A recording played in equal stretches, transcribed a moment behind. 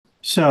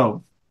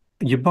So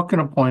you book an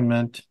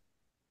appointment,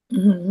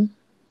 Hmm.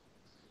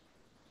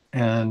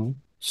 and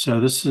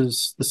so this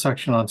is the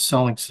section on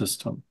selling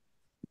system.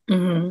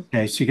 Hmm.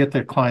 Okay, so you get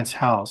the client's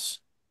house,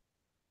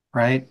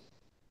 right?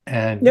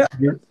 And Yeah.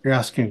 you're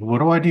asking, what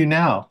do I do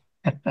now?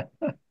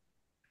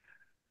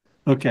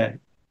 Okay,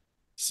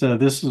 so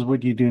this is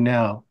what you do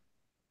now.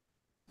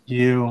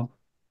 You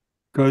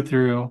go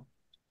through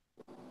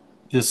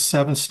this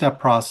seven-step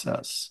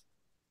process,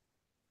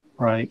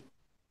 right?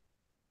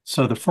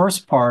 So the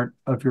first part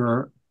of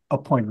your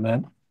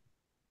appointment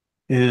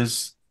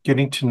is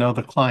getting to know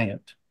the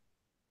client.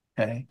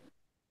 Okay.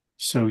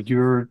 So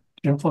you're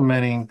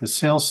implementing the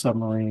sales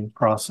submarine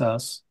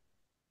process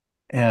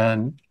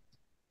and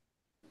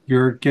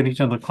you're getting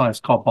to know the client. It's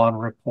called bond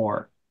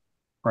rapport,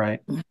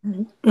 right?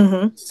 Hmm.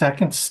 Hmm.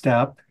 Second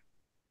step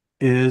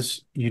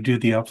is you do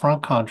the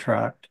upfront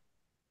contract.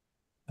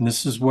 And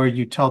this is where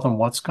you tell them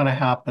what's going to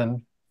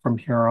happen from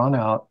here on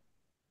out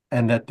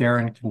and that they're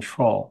in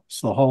control.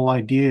 So the whole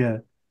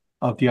idea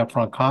of the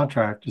upfront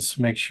contract is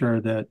to make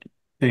sure that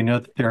they know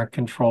that they're in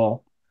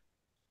control,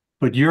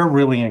 but you're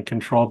really in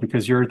control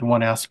because you're the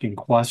one asking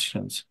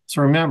questions.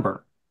 So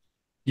remember,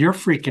 you're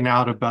freaking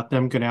out about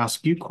them going to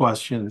ask you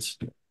questions.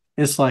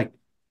 It's like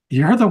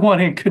you're the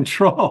one in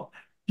control.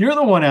 You're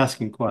the one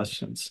asking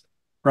questions,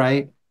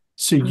 right?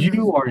 So you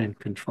Hmm. are in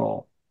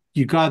control.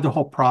 You got the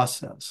whole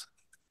process.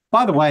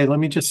 By the way, let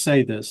me just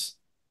say this.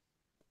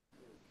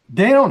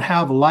 They don't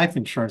have a life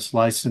insurance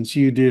license.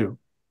 You do.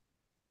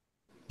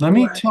 Let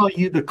me Right. tell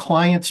you the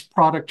client's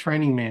product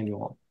training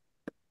manual.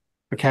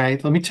 Okay.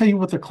 Let me tell you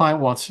what the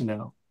client wants to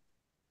know.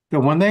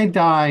 That when they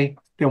die,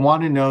 they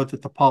want to know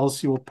that the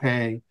policy will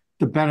pay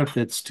the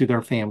benefits to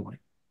their family.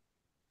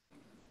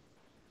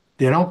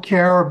 They don't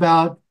care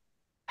about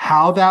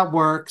how that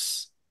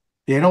works.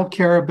 They don't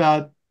care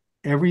about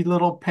every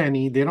little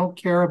penny. They don't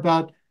care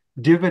about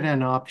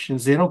dividend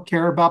options. They don't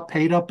care about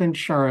paid up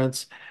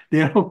insurance.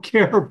 They don't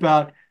care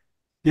about,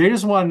 they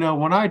just want to know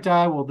when I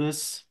die, will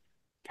this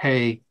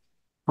pay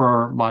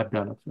for my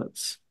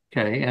benefits?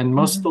 Okay. And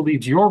most of the Hmm.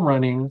 leads you're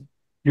running,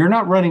 you're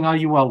not running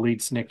IUL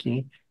leads,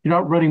 Nikki. You're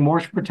not running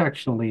mortgage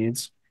protection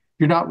leads.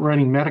 You're not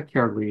running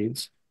Medicare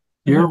leads.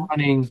 You're Hmm.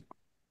 running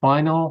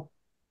final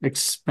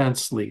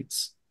expense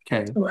leads.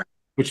 Okay. Right.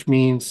 Which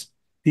means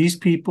these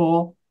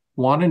people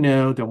want to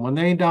know that when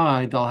they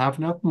die, they'll have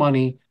enough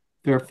money,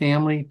 their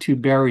family to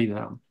bury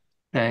them.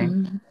 Okay.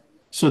 Hmm.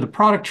 So the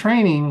product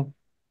training,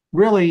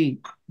 really,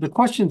 the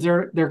questions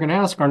they're going to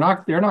ask are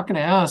not, they're not going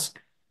to ask,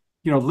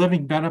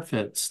 living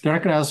benefits. They're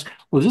not going to ask,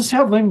 well, does this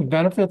have living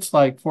benefits?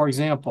 Like, for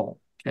example,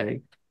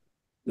 okay,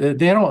 they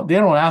don't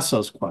ask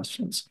those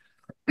questions.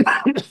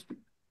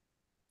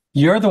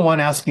 You're the one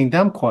asking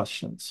them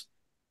questions.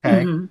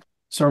 Okay. Hmm.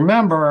 So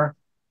remember,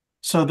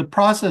 so the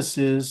process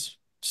is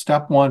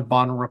step one,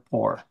 bond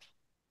rapport.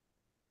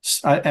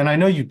 And I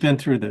know you've been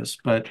through this,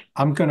 but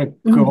I'm going to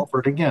go Hmm. over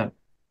it again.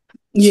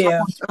 Step Yeah.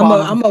 one's bond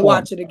I'm gonna rapport.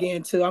 watch it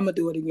again too. I'm gonna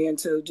do it again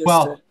too, just to.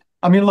 Well,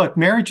 I mean, look,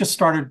 Mary just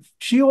started.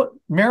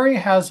 Mary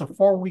has a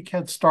 4 week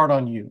head start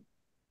on you,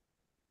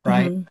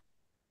 right? Hmm.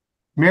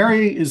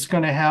 Mary is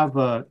going to have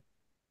a,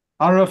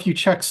 I don't know if you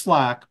check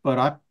Slack, but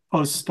I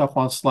post stuff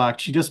on Slack.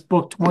 She just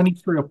booked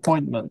 23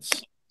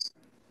 appointments.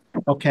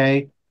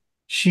 Okay.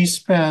 She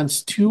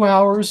spends 2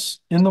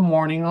 hours in the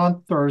morning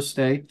on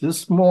Thursday,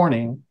 this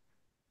morning,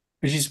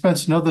 and she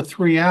spends another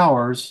 3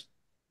 hours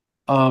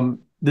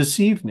this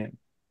evening.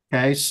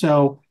 Okay.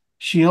 So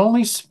she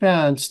only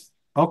spends,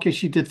 okay,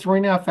 she did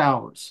 3.5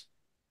 hours.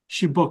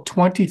 She booked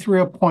 23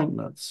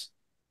 appointments.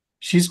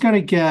 She's going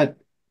to get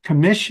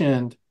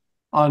commissioned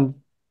on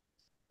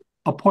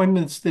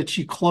appointments that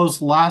she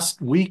closed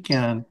last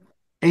weekend,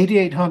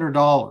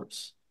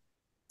 $8,800.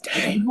 She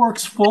Dang.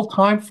 works full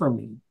time for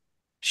me.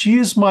 She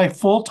is my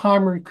full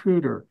time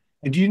recruiter.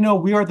 And do you know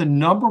we are the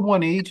number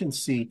one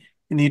agency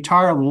in the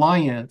entire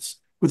alliance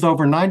with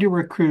over 90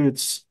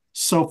 recruits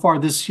so far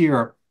this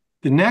year?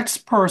 The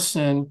next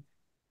person,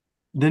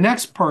 the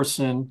next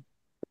person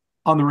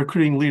on the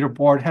recruiting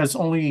leaderboard has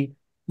only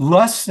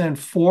less than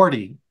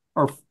 40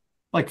 or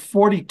like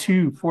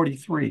 42,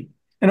 43.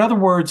 In other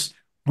words,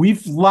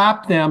 we've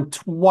lapped them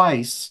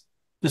twice,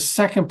 the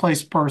second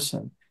place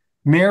person.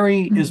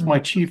 Mary is my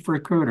Hmm. chief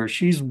recruiter.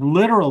 She's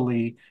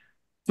literally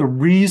the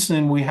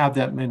reason we have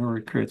that many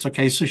recruits.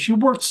 Okay. So she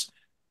works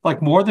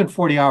like more than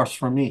 40 hours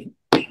for me.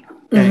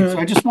 Okay. So Hmm.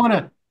 I just want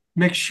to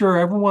make sure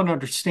everyone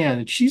understands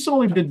that she's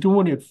only been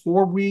doing it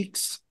 4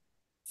 weeks,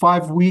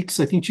 5 weeks.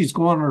 I think she's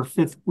going on her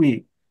fifth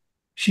week.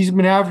 She's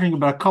been averaging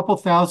about a couple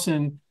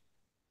thousand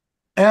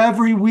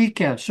every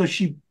weekend. So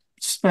she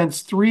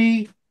spends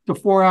 3 to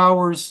 4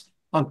 hours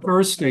on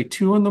Thursday,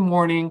 2 in the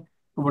morning,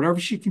 or whatever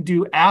she can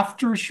do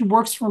after she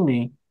works for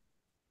me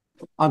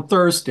on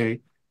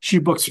Thursday. She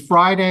books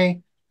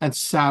Friday and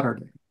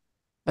Saturday.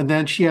 And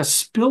then she has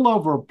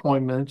spillover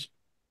appointments.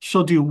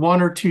 She'll do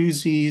one or two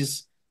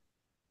Z's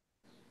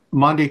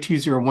Monday,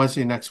 Tuesday, or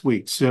Wednesday next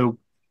week. So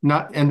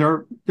not, and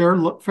they're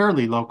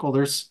fairly local.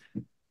 There's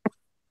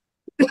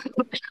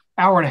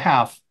hour and a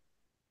half,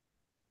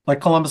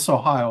 like Columbus,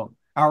 Ohio,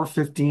 hour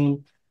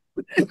 15.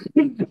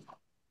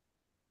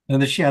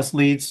 And then she has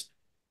leads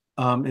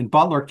in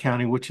Butler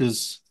County, which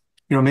is,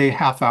 maybe a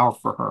half hour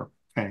for her.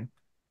 Okay.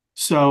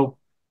 So,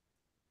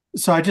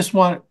 so I just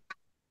want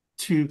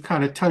to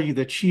kind of tell you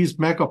that she's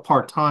mega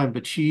part-time,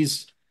 but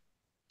she's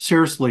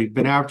seriously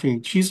been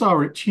averaging, she's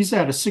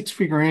at a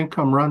six-figure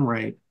income run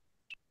rate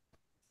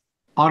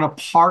on a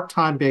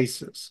part-time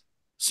basis.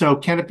 So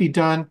can it be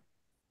done?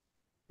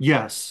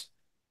 Yes.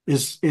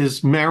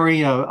 Is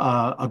Mary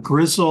a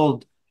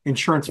grizzled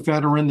insurance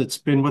veteran that's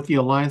been with the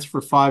Alliance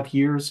for 5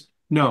 years?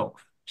 No.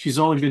 She's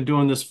only been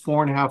doing this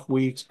 4.5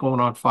 weeks, going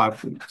on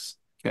 5 weeks.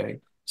 Okay.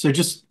 So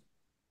just,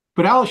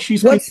 but Alex,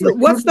 she's been What's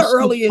recruiting the since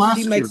earliest she last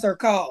year. makes her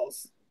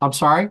calls? I'm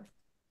sorry?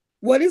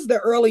 What is the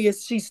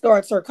earliest she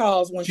starts her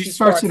calls when She she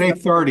starts at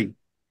starts in the 8:30.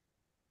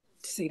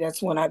 See,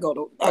 that's when I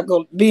go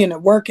being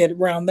at work at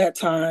around that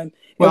time.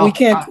 And we Well,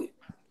 can't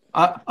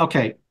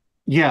okay.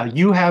 Yeah,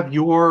 you have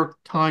your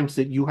times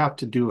that you have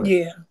to do it.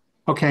 yeah.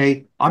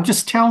 Okay. I'm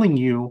just telling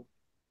you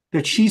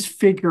that she's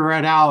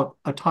figured out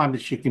a time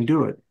that she can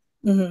do it.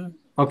 Mm-hmm.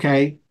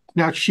 Okay.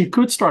 Now she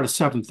could start at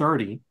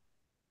 7:30,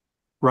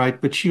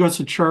 right? But she goes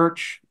to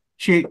church.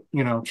 She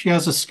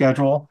has a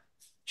schedule.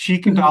 She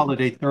can dial Mm-hmm.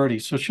 at 8:30.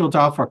 So she'll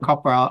dial for a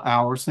couple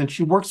hours. Then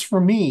she works for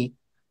me,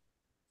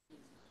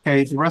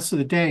 okay, the rest of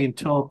the day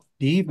until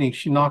the evening.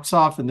 She knocks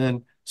off and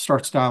then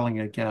starts dialing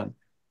again.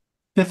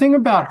 The thing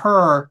about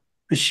her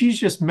is she's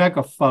just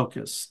mega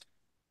focused.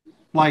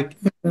 Like,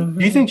 do you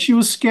Mm-hmm. think she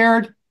was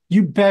scared?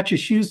 You betcha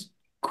she was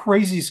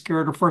crazy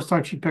scared the first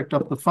time she picked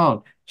up the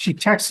phone. She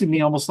texted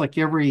me almost like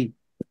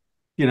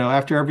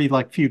after every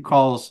like few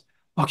calls.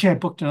 Okay, I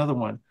booked another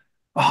one.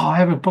 Oh, I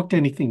haven't booked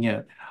anything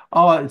yet.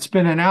 Oh, it's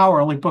been an hour,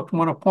 I only booked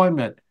one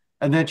appointment.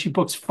 And then she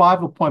books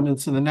 5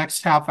 appointments in the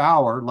next half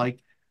hour.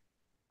 Like,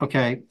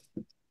 okay,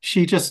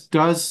 she just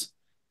does,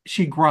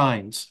 she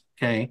grinds.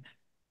 Okay.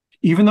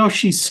 Even though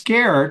she's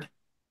scared,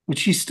 but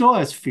she still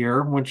has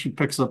fear when she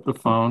picks up the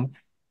phone,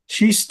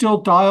 she still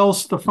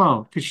dials the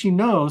phone because she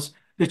knows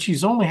that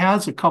she's only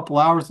has a couple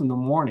hours in the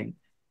morning.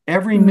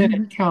 Every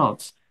minute Mm-hmm.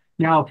 counts.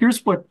 Now,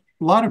 here's what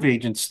a lot of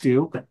agents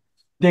do.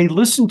 They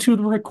listen to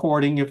the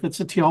recording if it's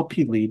a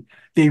TLP lead.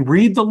 They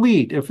read the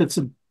lead. If it's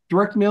a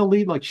direct mail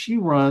lead like she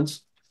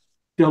runs,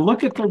 they'll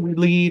look at the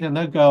lead and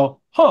they'll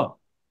go, huh,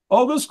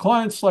 oh, this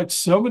client's like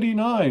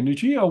 79.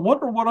 Gee, I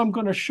wonder what I'm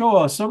going to show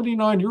a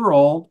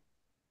 79-year-old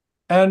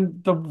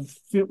and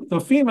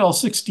the female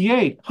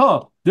 68.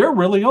 Huh, they're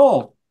really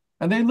old.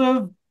 And they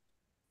live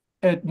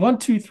at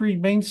 123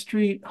 Main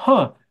Street.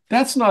 Huh,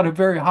 that's not a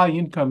very high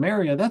income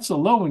area. That's a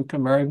low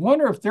income area. I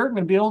wonder if they're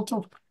going to be able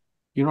to,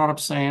 you know what I'm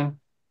saying?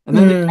 And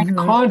then they kind of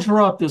Mm-hmm.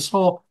 conjure up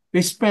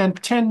they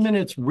spend 10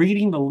 minutes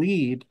reading the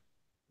lead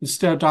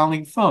instead of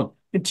dialing the phone.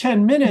 In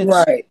 10 minutes,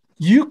 Right.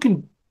 you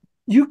can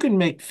you can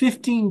make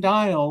 15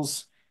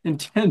 dials in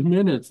 10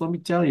 minutes, let me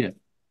tell you.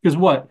 Because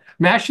what?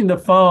 Mashing the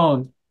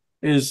phone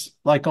is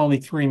like only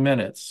 3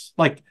 minutes.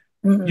 Like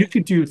you Mm-hmm.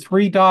 could do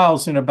three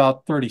dials in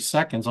about 30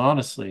 seconds,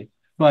 honestly.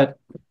 But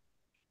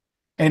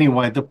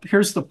anyway,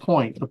 here's the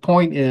point. The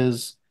point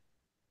is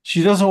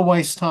she doesn't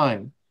waste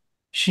time.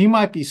 She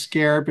might be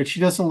scared, but she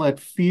doesn't let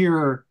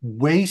fear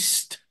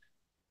waste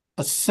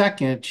a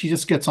second, she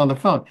just gets on the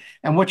phone.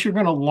 And what you're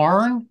going to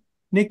learn,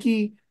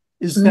 Nikki,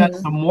 is that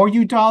Mm-hmm. the more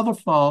you dial the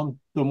phone,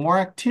 the more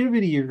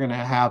activity you're going to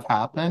have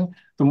happen,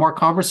 the more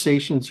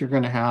conversations you're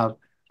going to have.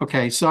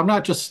 Okay, so I'm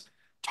not just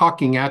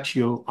talking at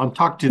you, I'm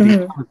talking to the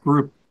Mm-hmm. entire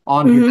group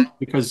on here Mm-hmm.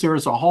 because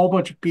there's a whole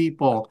bunch of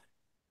people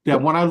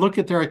that when I look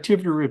at their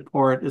activity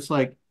report, it's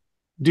like,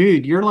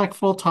 dude, you're like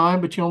full time,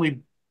 but you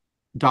only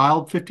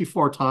dialed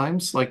 54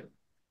 times. Like,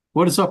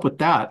 what is up with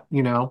that?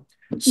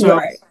 So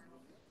Right.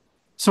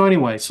 so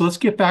anyway, so let's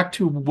get back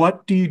to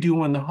what do you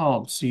do in the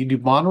home? So you do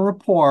mono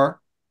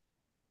rapport,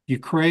 you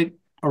create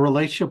a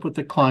relationship with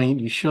the client,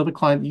 you show the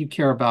client that you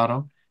care about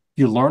them,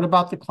 you learn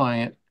about the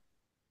client,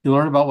 you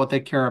learn about what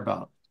they care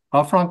about.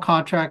 Upfront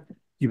contract,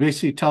 you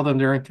basically tell them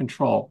they're in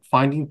control.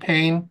 Finding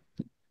pain,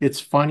 it's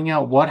finding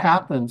out what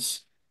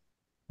happens,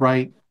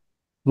 right?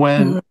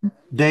 When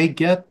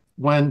Mm-hmm.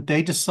 when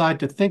they decide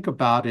to think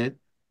about it,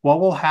 what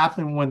will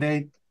happen when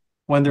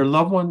their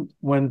loved one,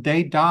 when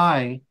they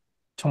die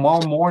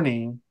tomorrow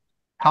morning,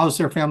 how's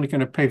their family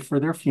going to pay for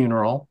their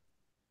funeral?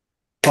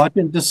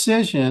 Budget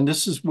decision,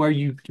 this is where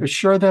you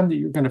assure them that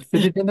you're going to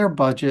fit it in their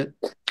budget.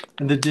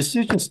 And the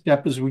decision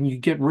step is when you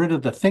get rid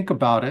of the think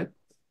about it.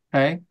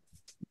 Okay.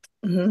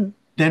 Mm-hmm.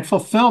 Then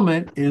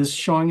fulfillment is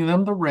showing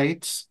them the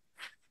rates.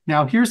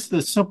 Now, here's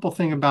the simple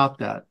thing about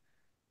that.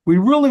 We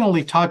really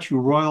only taught you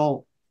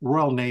Royal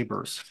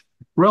Neighbors.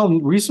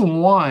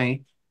 Reason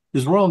why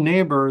is Royal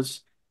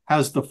Neighbors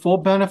has the full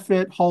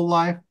benefit whole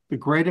life, the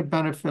graded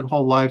benefit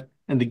whole life,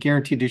 and the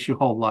guaranteed issue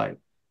whole life.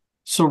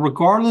 So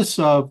regardless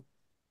of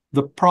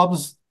the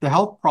problems, the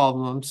health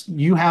problems,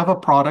 you have a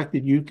product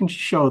that you can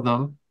show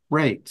them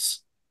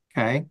rates.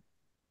 Okay.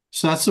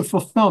 So that's the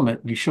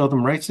fulfillment. You show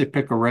them rates, they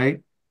pick a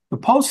rate. The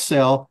post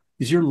sale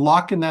is you're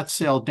locking that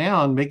sale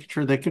down, making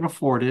sure they can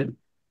afford it.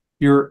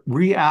 You're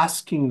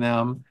re-asking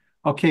them,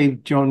 okay,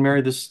 Joe and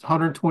Mary, this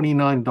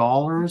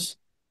 $129,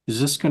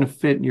 is this going to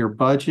fit in your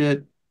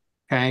budget?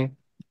 Okay.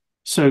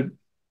 So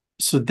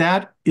So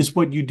that is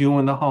what you do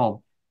in the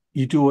home.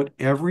 You do it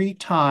every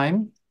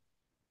time,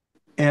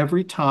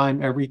 every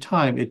time, every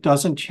time. It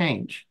doesn't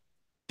change.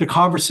 The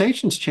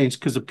conversations change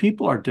because the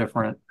people are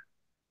different,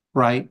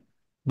 right?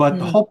 But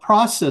the Mm. whole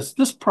process,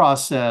 this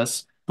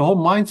process, the whole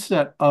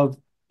mindset of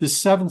the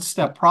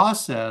 7-step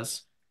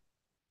process,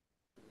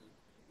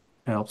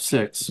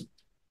 six.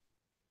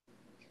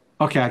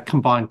 Okay, I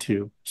combined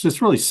two. So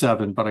it's really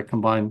seven, but I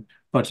combined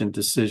budget and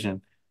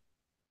decision.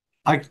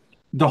 I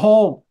the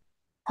whole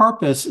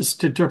purpose is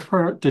to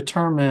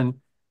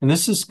determine, and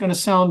this is going to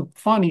sound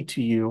funny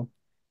to you,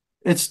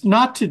 it's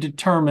not to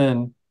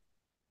determine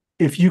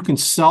if you can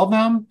sell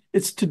them,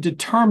 it's to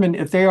determine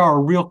if they are a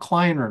real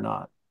client or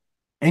not.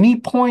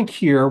 Any point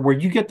here where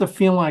you get the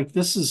feeling like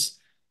this is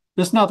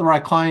not the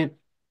right client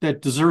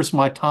that deserves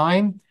my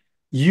time,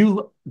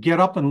 you get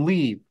up and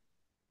leave.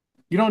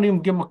 You don't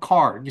even give them a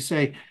card. You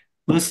say,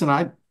 listen,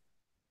 I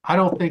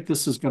don't think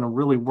this is going to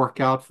really work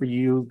out for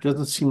you.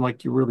 Doesn't seem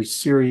like you're really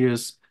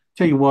serious.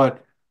 Tell you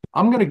what,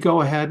 I'm going to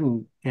go ahead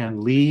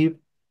and leave.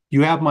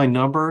 You have my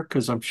number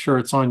because I'm sure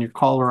it's on your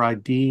caller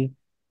ID.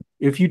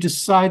 If you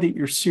decide that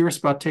you're serious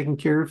about taking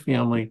care of your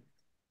family,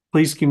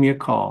 please give me a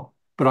call.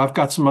 But I've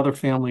got some other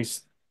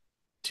families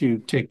to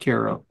take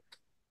care of.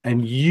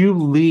 And you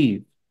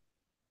leave.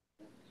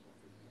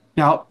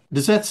 Now,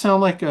 does that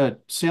sound like a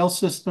sales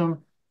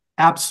system?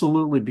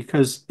 Absolutely,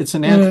 because it's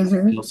an Mm-hmm.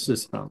 anti-sales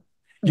system.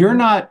 You're Mm-hmm.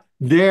 not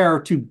there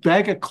to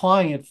beg a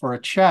client for a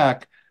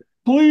check.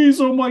 Please,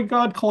 oh my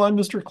God, client,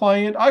 Mr.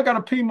 Client, I got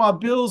to pay my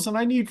bills and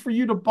I need for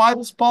you to buy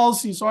this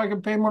policy so I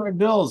can pay my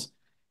bills.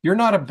 You're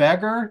not a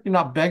beggar. You're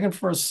not begging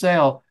for a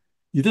sale.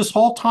 This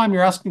whole time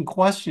you're asking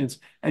questions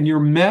and you're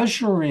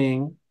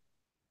measuring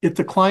if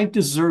the client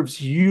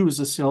deserves you as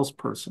a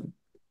salesperson.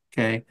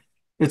 Okay.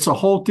 It's a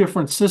whole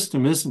different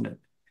system, isn't it?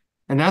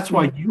 And that's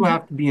why you Mm-hmm.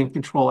 have to be in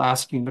control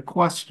asking the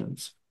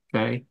questions.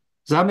 Okay.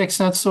 Does that make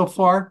sense so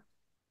far?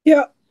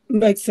 Yeah,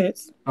 makes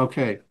sense.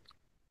 Okay.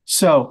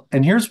 So,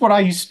 and here's what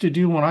I used to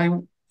do when I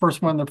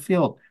first went in the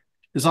field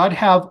is I'd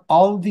have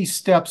all of these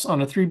steps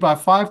on a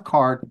 3x5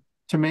 card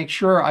to make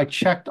sure I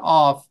checked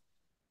off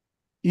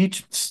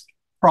each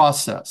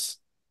process,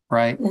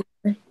 right?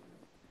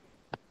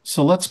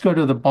 So let's go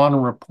to the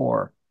bottom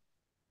rapport.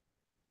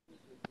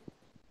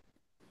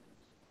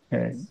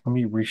 Okay, let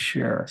me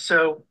reshare.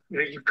 So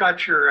you've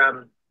got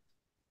your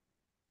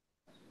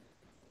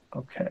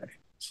okay,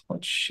 so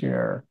let's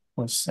share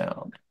with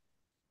sound.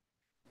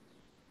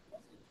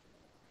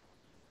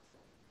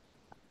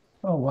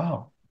 Oh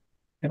wow,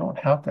 they don't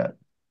have that.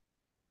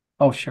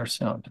 Oh, share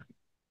sound.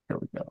 Here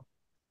we go.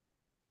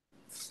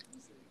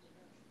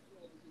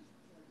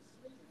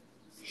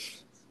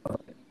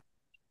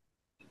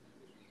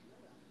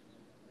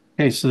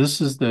 Okay, so this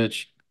is the,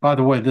 by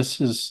the way,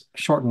 this is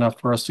short enough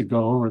for us to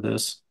go over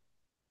this.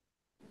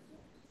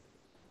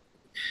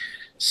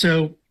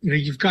 So,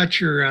 you've got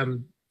your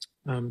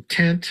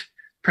tent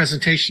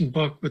presentation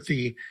book with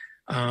the,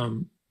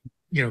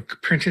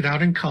 printed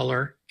out in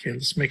color. Okay,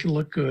 let's make it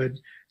look good.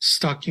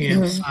 Stuck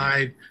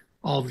inside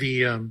all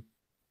the, uh,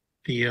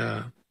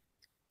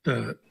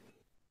 the,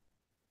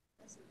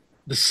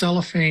 the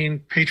cellophane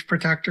page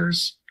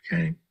protectors.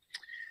 Okay.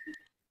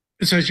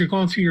 And so as you're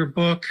going through your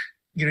book,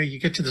 you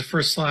get to the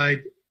first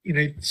slide,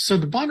 so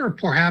the bond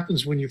rapport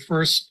happens when you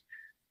first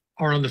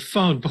are on the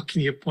phone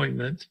booking the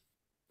appointment,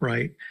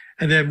 right?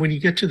 And then when you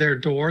get to their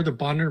door, the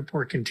bond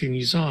rapport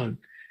continues on.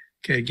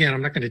 Okay, again,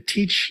 I'm not going to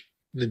teach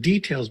the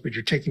details, but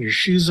you're taking your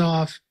shoes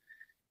off,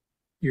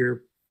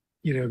 you're,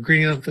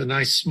 greeting them with a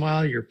nice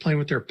smile, you're playing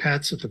with their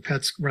pets if the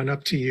pets run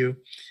up to you.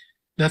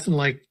 Nothing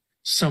like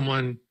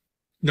someone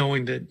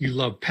knowing that you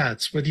love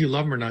pets. Whether you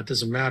love them or not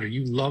doesn't matter.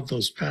 You love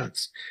those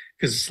pets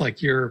because it's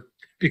like you're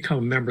become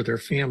a member of their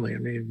family. I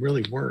mean, it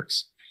really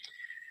works.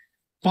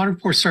 Bond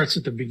rapport starts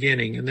at the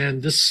beginning, and then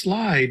this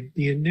slide,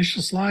 the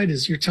initial slide,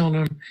 is you're telling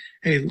them,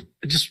 "Hey,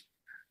 I just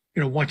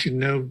want you to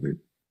know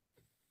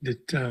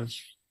that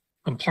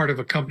I'm part of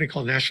a company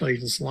called National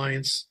Agents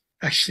Alliance.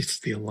 Actually, it's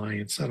the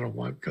Alliance. I don't know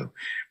why I go.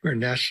 We're a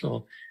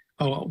national.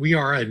 Oh, we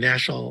are a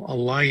national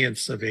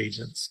alliance of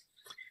agents.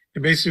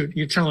 And basically,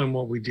 you're telling them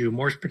what we do: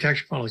 mortgage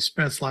protection, final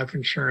expense, life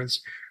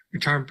insurance,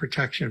 retirement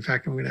protection. In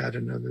fact, I'm going to add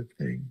another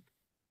thing.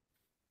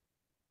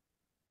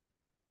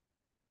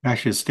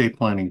 Actually, estate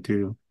planning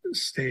too.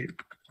 Estate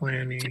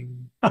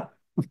planning.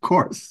 Of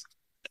course.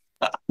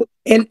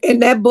 And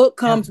that book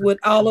comes with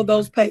all of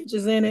those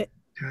pages in it.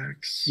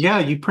 Tax. Yeah,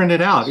 you print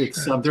it out.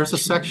 It's there's a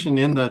section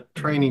in the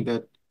training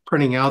that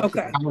printing out the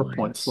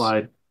PowerPoint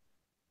slide.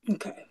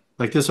 Okay.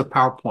 Like this is a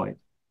PowerPoint.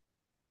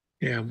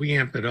 Yeah, we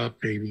amp it up,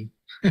 baby.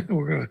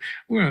 we're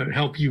gonna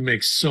help you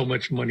make so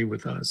much money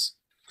with us.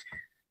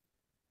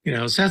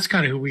 So that's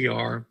kind of who we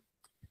are.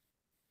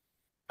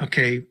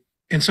 Okay.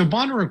 And so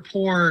bond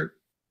rapport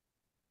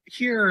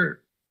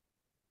here,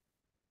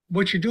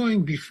 what you're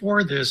doing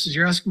before this is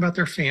you're asking about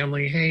their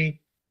family.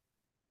 Hey,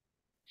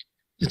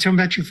 you tell them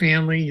about your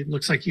family. It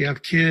looks like you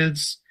have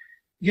kids.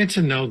 You get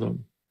to know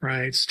them,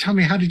 right? So tell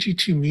me, how did you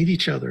two meet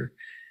each other?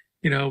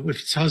 if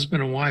it's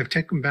husband and wife,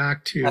 take them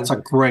back That's to,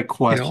 a great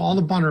question. all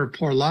the bond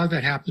rapport. A lot of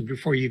that happens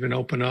before you even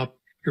open up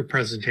your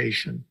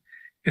presentation.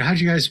 How'd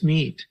you guys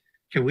meet?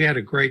 Okay, we had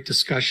a great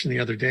discussion the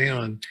other day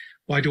on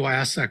why do I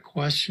ask that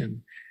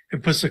question?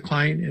 It puts the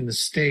client in the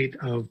state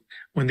of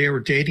when they were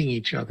dating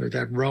each other,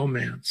 that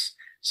romance.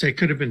 So they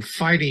could have been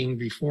fighting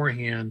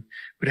beforehand,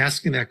 but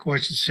asking that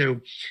question. So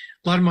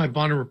a lot of my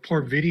bond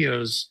report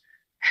videos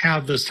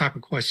have those type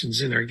of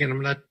questions in there. Again,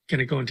 I'm not going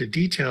to go into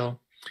detail,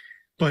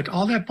 but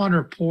all that bond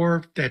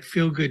rapport, that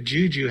feel good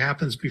juju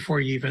happens before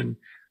you even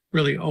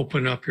really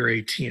open up your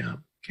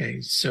ATM.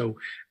 Okay, so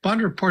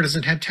bond report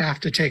doesn't have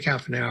to take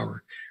half an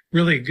hour.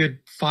 Really a good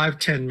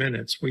 5-10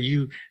 minutes where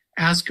you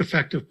ask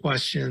effective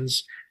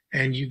questions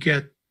and you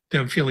get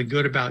them feeling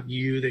good about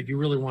you, that you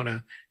really want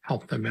to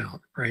help them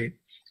out, right?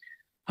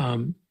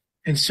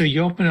 And so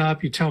you open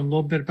up, you tell them a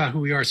little bit about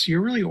who we are. So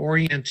you're really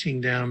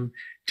orienting them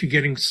to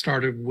getting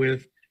started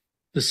with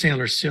the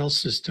Sandler sales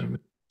system.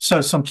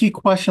 So some key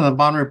question on the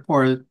bond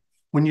report is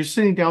when you're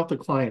sitting down with the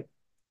client,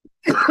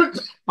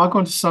 I'll go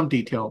into some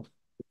detail.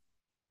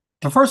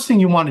 The first thing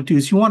you want to do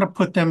is you want to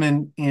put them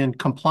in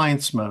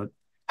compliance mode.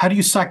 How do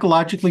you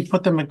psychologically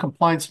put them in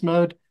compliance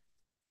mode?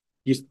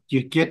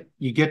 You get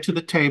to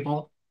the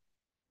table,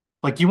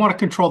 like you want to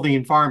control the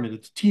environment.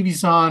 If the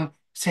TV's on,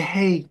 say,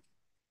 hey,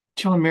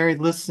 Jill and Mary,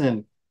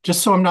 listen,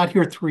 just so I'm not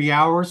here 3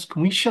 hours,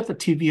 can we shut the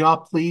TV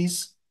off,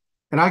 please?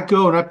 And I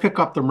go and I pick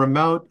up the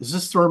remote. Is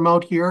this the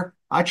remote here?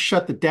 I'd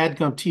shut the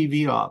dadgum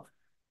TV off.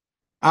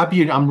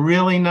 I'm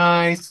really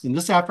nice. And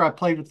this after I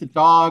played with the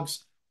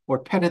dogs or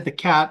petted the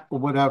cat or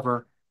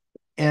whatever.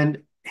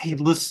 And hey,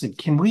 listen,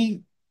 can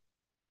we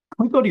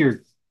go to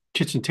your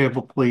kitchen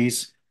table,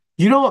 please?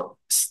 You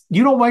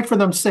don't wait for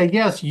them to say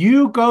yes.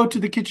 You go to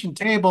the kitchen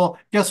table.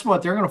 Guess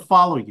what? They're going to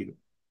follow you.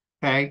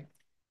 Okay.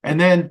 And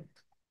then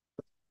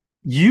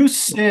you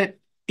sit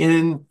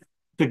in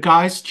the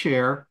guy's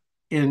chair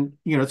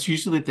it's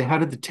usually at the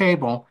head of the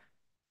table.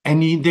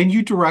 And then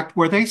you direct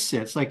where they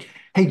sit. It's like,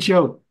 hey,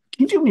 Joe,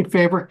 can you do me a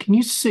favor? Can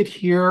you sit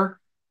here?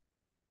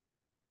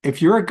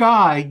 If you're a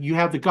guy, you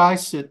have the guy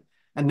sit,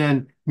 and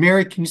then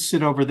Mary, can you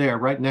sit over there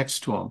right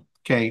next to him?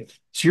 Okay.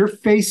 So you're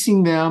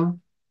facing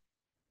them.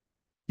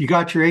 You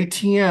got your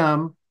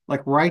ATM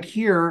like right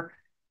here,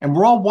 and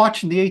we're all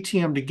watching the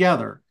ATM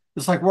together.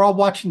 It's like we're all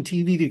watching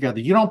TV together.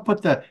 You don't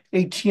put the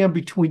ATM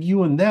between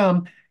you and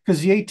them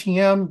because the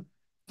ATM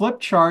flip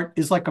chart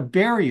is like a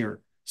barrier.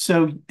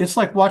 So it's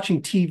like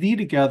watching TV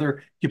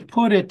together. You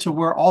put it to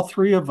where all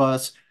three of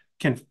us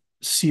can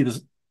see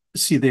the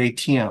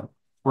ATM,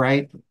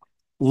 right?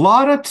 A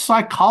lot of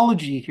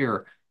psychology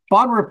here.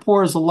 Bond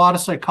rapport is a lot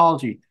of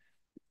psychology.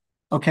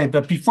 Okay,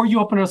 but before you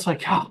open it, it's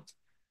like, oh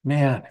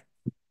man,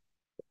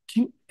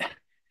 you,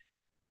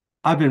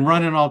 I've been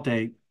running all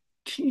day.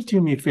 Can you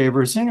do me a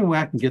favor? Is there any way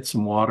I can get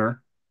some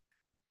water?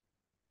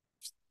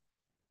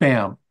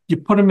 Bam. You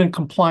put them in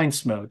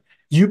compliance mode.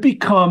 You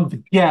become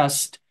the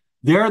guest.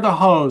 They're the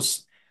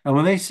host. And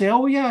when they say,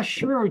 oh, yeah,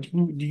 sure. Do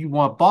you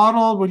want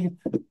bottled? What do you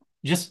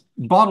just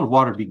bottled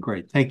water would be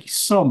great. Thank you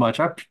so much.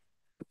 I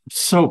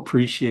so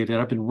appreciate it.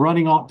 I've been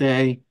running all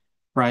day,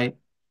 right?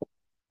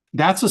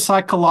 That's a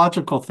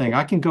psychological thing.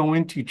 I can go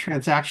into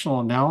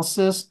transactional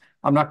analysis.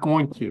 I'm not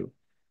going to.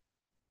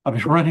 I've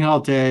been running all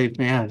day.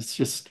 Man, it's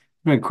just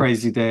been a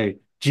crazy day.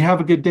 Did you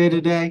have a good day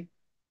today?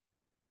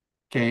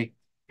 Okay.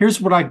 Here's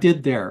what I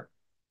did there.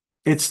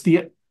 It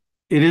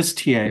is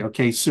TA.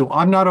 Okay. So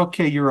I'm not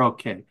okay. You're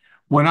okay.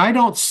 When I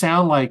don't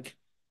sound like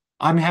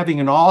I'm having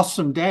an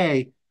awesome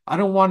day, I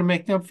don't want to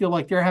make them feel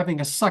like they're having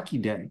a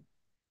sucky day.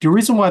 The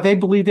reason why they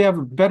believe they have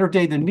a better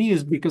day than me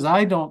is because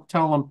I don't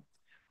tell them,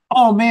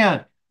 oh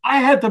man, I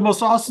had the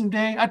most awesome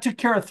day. I took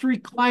care of 3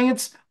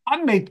 clients.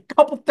 I made a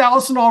couple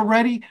thousand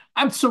already.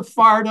 I'm so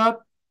fired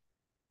up.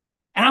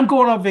 And I'm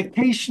going on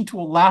vacation to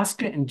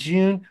Alaska in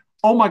June.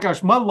 Oh my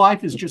gosh, my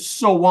life is just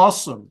so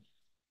awesome.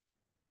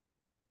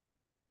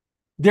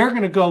 They're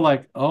going to go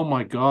like, oh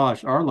my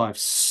gosh, our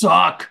lives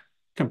suck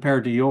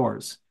compared to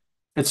yours.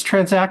 It's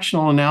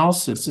transactional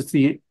analysis. It's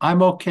the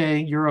I'm okay,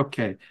 you're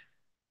okay.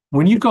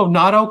 When you go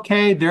not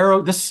okay, this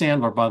is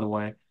Sandler, by the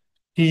way,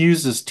 he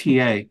uses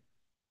TA.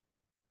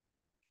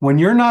 When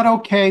you're not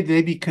okay,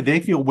 they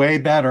feel way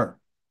better,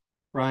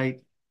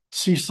 right?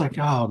 So you're like,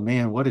 oh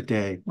man, what a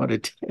day. What a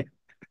day.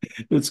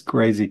 It's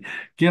crazy.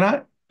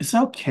 It's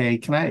okay.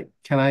 Can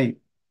I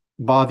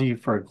bother you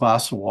for a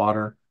glass of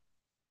water?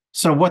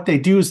 So what they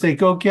do is they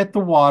go get the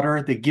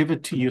water, they give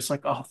it to you. It's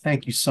like, oh,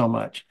 thank you so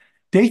much.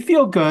 They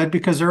feel good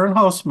because they're in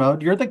host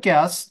mode. You're the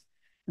guest.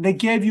 And they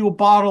gave you a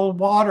bottle of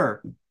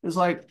water. It's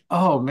like,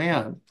 oh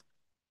man.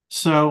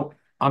 So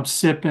I'm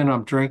sipping,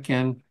 I'm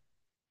drinking.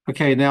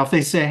 Okay, now if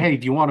they say, hey,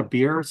 do you want a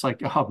beer? It's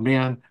like, oh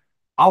man,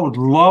 I would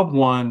love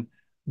one,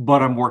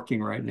 but I'm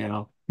working right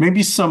now.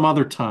 Maybe some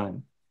other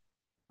time,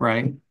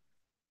 right?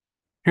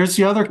 Here's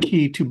the other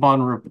key to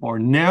bond rapport.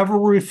 Never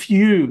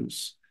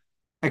refuse,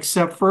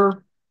 except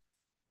for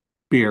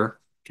beer.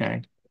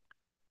 Okay.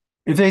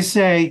 If they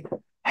say,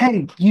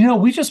 hey,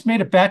 we just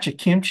made a batch of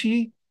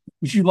kimchi.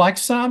 Would you like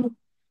some?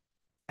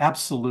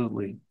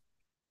 Absolutely.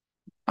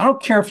 I don't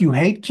care if you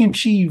hate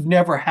kimchi, you've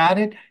never had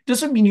it.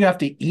 Doesn't mean you have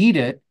to eat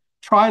it.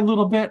 Try a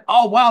little bit.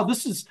 Oh wow,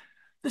 this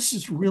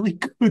is really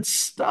good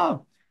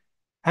stuff.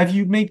 Have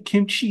you made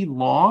kimchi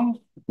long?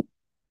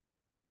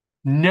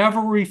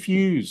 Never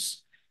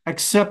refuse.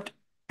 Accept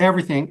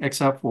everything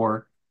except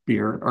for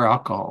beer or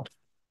alcohol.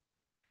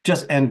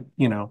 Just and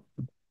in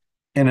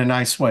a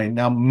nice way.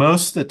 Now,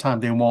 most of the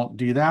time they won't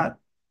do that.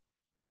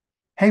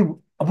 Hey,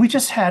 we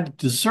just had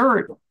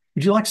dessert.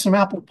 Would you like some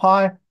apple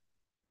pie?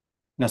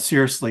 Now,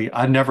 seriously,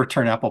 I never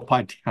turn apple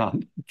pie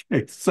down.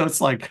 Okay, so it's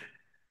like,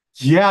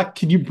 yeah,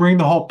 can you bring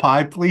the whole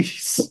pie,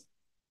 please?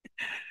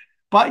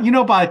 But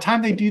by the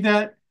time they do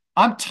that,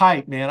 I'm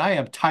tight, man. I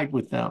am tight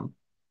with them.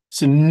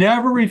 So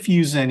never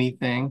refuse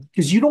anything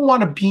because you don't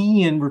want to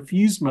be in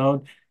refuse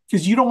mode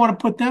because you don't want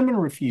to put them in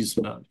refuse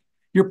mode.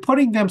 You're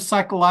putting them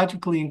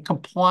psychologically in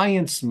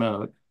compliance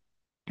mode.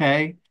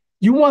 Okay.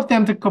 You want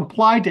them to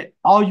comply to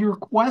all your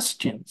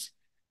questions.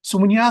 So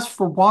when you ask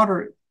for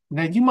water,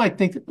 now you might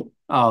think,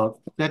 oh,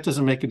 that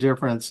doesn't make a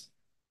difference.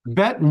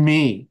 Bet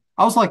me.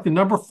 I was like the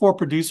number 4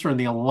 producer in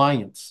the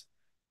alliance.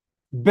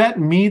 Bet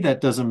me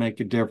that doesn't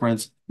make a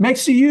difference.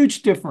 Makes a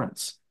huge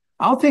difference.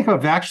 I don't think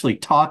I've actually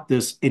taught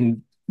this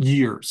in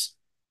years.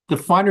 The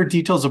finer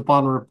details of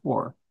bond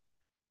rapport.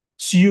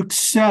 So you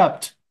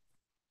accept,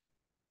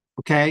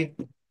 okay?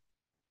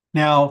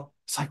 Now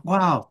it's like,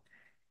 wow.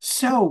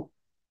 So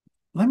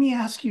let me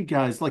ask you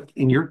guys, like,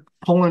 and you're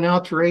pulling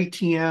out your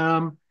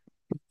ATM,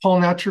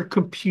 pulling out your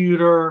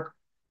computer,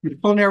 you're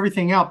pulling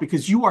everything out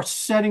because you are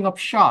setting up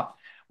shop.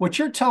 What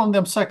you're telling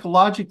them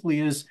psychologically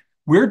is,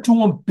 we're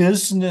doing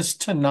business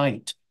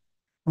tonight.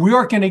 We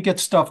are going to get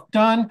stuff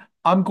done.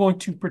 I'm going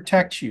to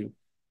protect you.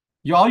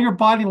 All your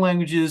body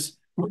language is,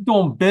 we're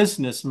doing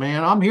business,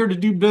 man. I'm here to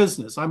do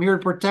business. I'm here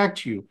to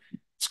protect you.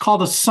 It's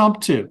called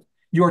assumptive.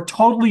 You're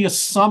totally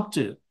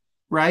assumptive,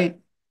 right?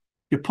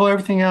 You pull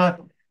everything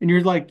out and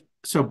you're like,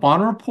 so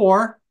bon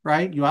rapport,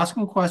 right? You ask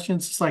them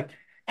questions. It's like,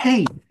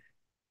 hey,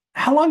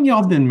 how long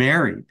y'all been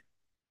married?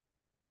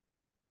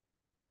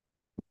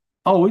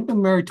 Oh, we've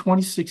been married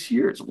 26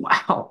 years.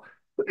 Wow.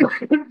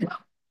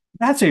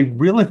 That's a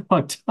really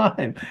long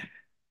time.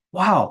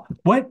 Wow.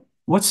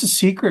 What's the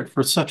secret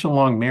for such a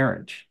long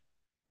marriage?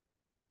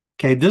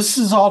 Okay, this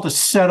is all to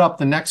set up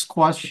the next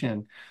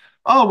question.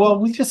 Oh, well,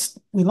 we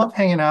love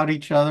hanging out with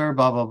each other,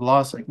 blah, blah,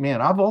 blah. It's like,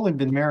 man, I've only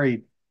been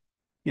married,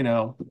 you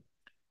know,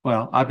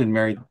 well, I've been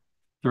married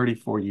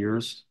 34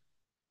 years.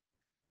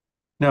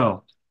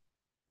 No,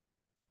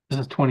 this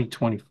is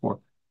 2024.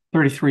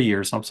 33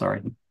 years, I'm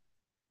sorry.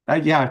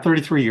 Yeah,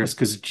 33 years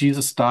because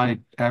Jesus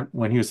died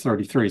when he was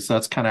 33. So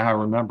that's kind of how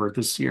I remember it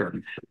this year.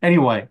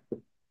 Anyway,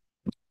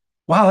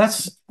 wow,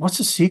 what's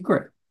the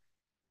secret?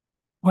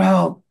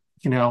 Well,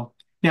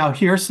 now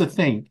here's the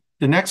thing.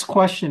 The next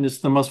question is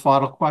the most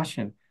vital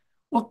question.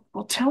 Well,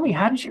 tell me,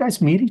 how did you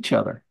guys meet each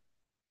other?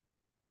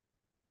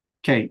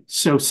 Okay,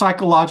 so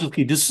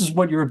psychologically, this is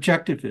what your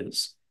objective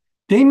is.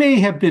 They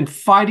may have been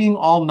fighting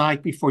all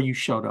night before you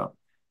showed up.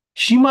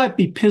 She might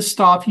be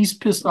pissed off. He's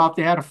pissed off.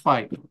 They had a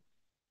fight.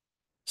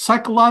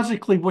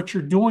 Psychologically, what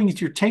you're doing is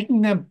you're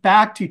taking them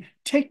back to,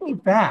 take me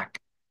back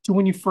to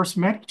when you first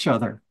met each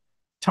other.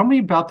 Tell me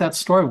about that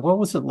story. What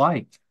was it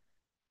like?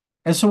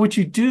 And so what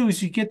you do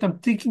is you get them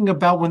thinking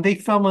about when they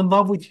fell in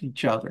love with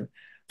each other.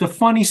 The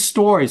funny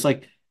stories,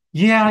 like,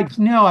 yeah,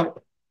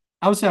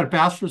 I was at a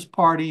bachelor's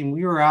party and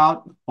we were out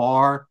at the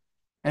bar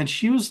and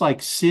she was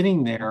like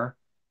sitting there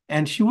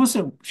and she was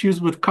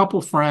with a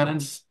couple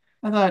friends.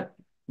 I thought,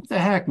 what the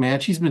heck,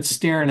 man? She's been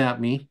staring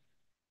at me.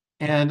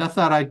 And I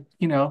thought I'd,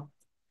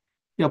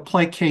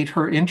 placate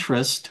her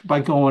interest by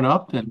going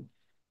up and,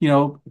 you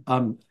know,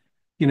 um,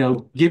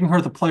 giving her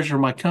the pleasure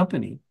of my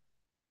company.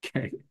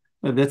 Okay.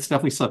 That's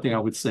definitely something I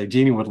would say.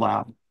 Jeannie would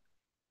laugh.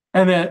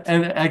 And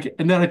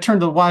then I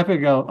turned to the wife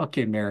and go,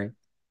 okay, Mary,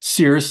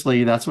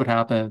 seriously, that's what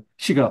happened.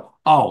 She go,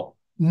 oh,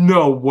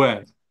 no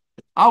way.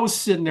 I was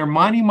sitting there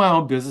minding my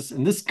own business,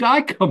 and this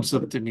guy comes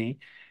up to me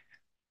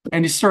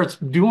and he starts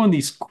doing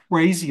these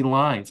crazy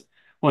lines.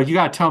 Well, you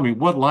got to tell me,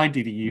 what line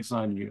did he use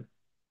on you?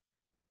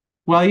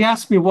 Well, he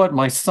asked me what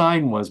my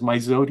sign was, my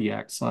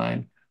zodiac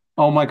sign.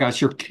 Oh my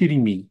gosh, you're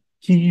kidding me.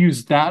 He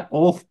used that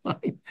old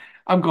line.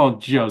 I'm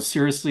going, Joe,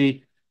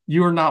 seriously,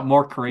 you are not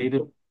more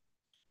creative.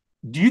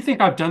 Do you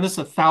think I've done this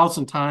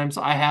 1,000 times?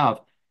 I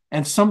have.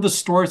 And some of the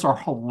stories are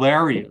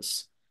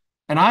hilarious.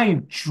 And I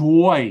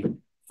enjoy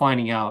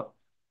finding out.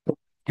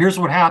 Here's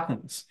what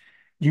happens.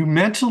 You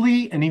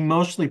mentally and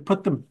emotionally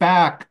put them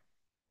back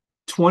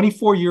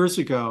 24 years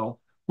ago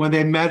when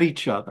they met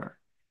each other.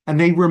 And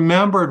they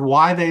remembered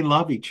why they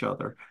love each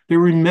other. They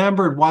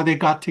remembered why they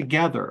got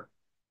together.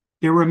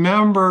 They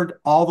remembered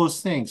all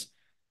those things.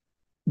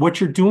 What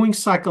you're doing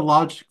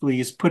psychologically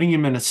is putting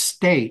them in a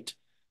state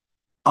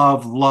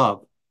of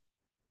love.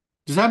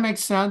 Does that make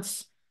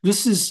sense?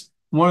 This is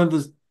one of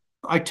the,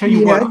 I tell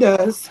you Yeah, it what,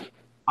 does.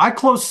 I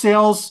close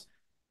sales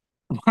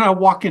when I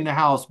walk in the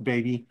house,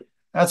 baby.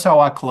 That's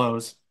how I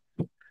close.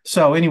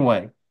 So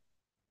anyway,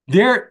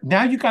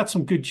 now you got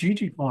some good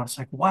juju going. It's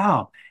like,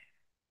 wow.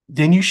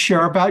 Then you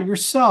share about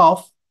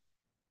yourself.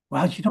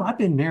 Well, I've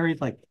been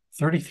married like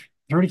 30,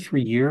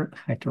 33 years.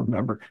 I don't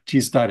remember.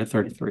 She's died at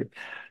 33.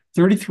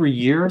 33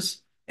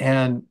 years.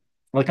 And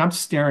like I'm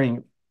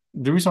staring,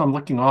 the reason I'm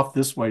looking off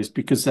this way is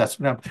because that's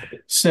what I'm.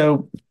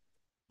 So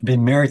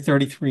been married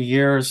 33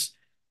 years.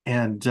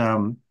 And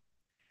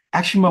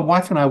actually, my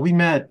wife and I, we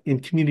met in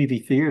community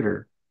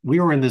theater. We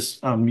were in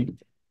this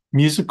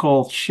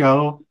musical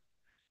show.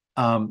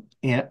 And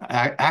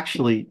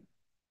actually,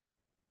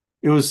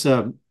 it was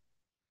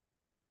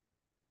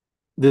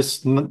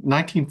this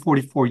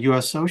 1944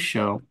 USO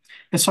show.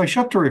 And so I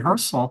show up to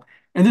rehearsal,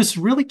 and this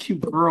really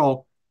cute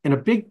girl in a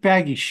big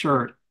baggy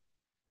shirt.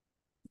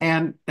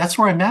 And that's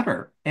where I met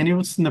her. And it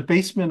was in the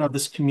basement of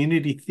this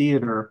community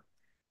theater.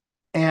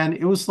 And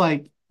it was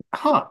like,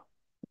 huh,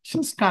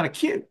 she's kind of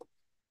cute,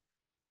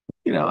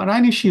 and I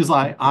knew she was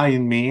like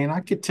eyeing me, and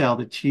I could tell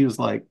that she was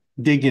like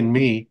digging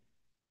me.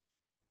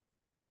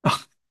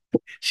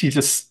 She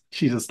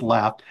just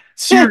laughed.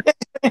 Seriously,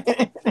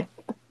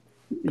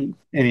 and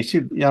I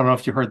don't know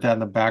if you heard that in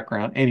the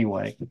background.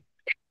 Anyway,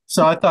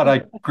 so I thought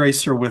I'd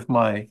grace her with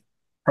my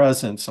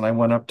presence, and I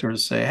went up to her to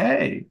say,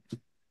 "Hey,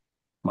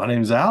 my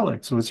name's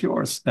Alex. What's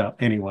yours?" No,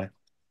 anyway.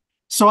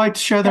 So I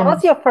show That them.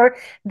 was your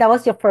first, that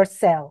was your first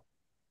sale.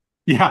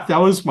 Yeah, that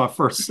was my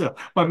first sale,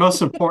 my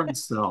most important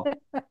sale.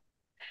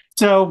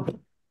 So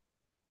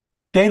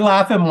they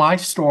laugh at my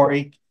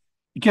story.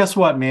 Guess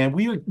what, man?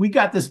 We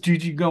got this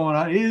juju going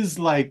on. It is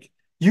like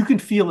you can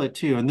feel it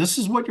too, and this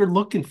is what you're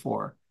looking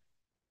for.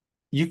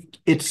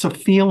 It's a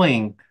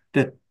feeling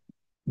that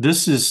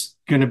this is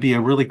going to be a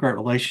really great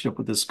relationship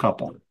with this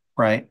couple,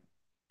 right?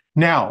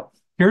 Now,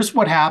 here's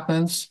what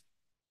happens.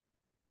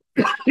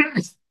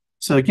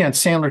 So again,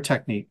 Sandler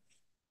technique.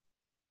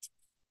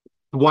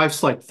 The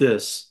wife's like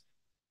this,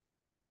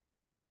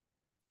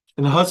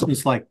 and the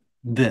husband's like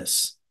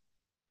this.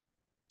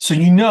 So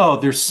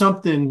there's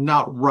something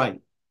not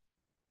right.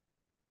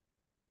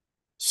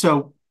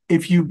 So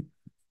the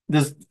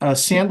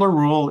Sandler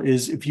rule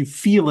is if you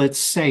feel it,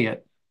 say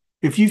it.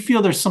 If you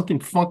feel there's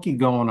something funky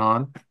going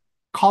on,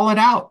 call it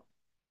out.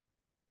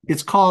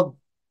 It's called,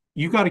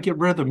 you got to get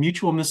rid of the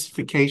mutual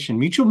mystification.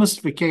 Mutual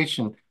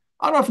mystification.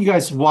 I don't know if you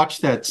guys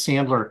watched that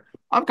Sandler.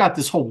 I've got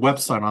this whole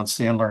website on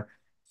Sandler,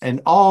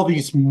 and all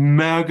these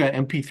mega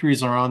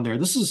MP3s are on there.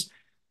 This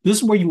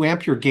is where you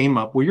amp your game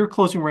up, where your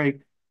closing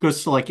rate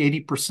goes to like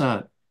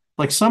 80%.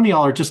 Like some of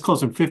y'all are just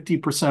closing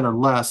 50% or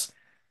less.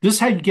 This is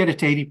how you get it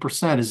to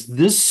 80%, is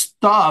this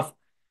stuff,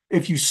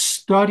 if you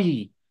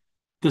study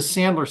the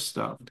Sandler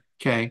stuff,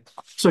 okay?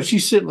 So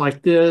she's sitting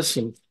like this,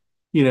 and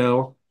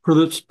her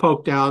lips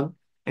poked out,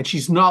 and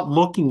she's not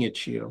looking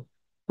at you,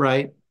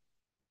 right?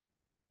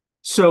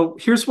 So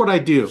here's what I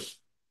do.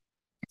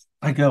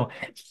 I go,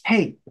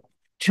 "Hey,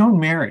 Joan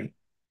Mary,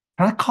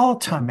 can I call a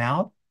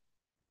timeout?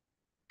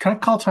 Can I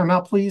call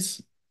timeout,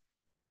 please?"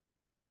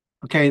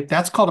 Okay,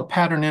 that's called a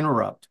pattern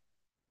interrupt.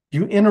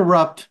 You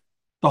interrupt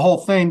the whole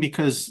thing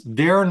because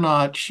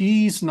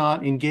she's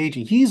not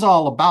engaging. He's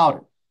all about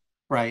it,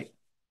 right?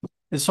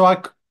 And so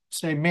I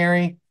say,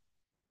 "Mary,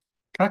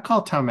 can I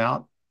call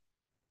timeout?"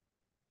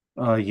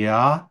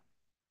 Yeah.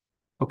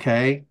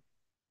 Okay.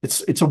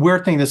 It's a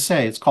weird thing to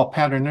say. It's called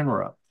pattern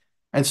interrupt.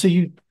 And so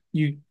you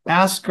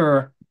ask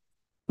her,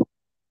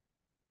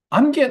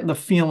 "I'm getting the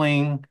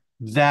feeling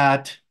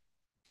that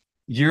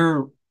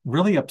you're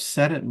really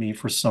upset at me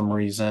for some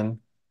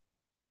reason,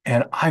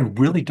 and I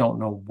really don't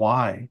know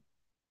why.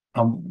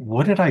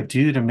 What did I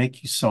do to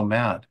make you so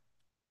mad?"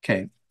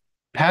 Okay.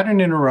 Pattern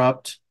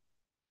interrupt,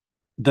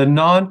 the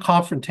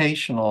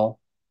non-confrontational.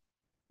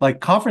 Like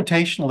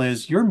confrontational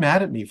is you're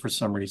mad at me for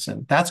some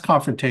reason. That's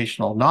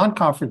confrontational.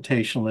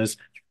 Non-confrontational is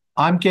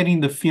I'm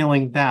getting the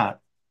feeling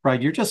that,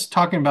 right? You're just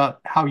talking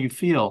about how you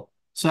feel.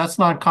 So that's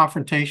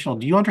non-confrontational.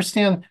 Do you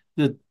understand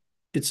that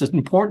it's an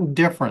important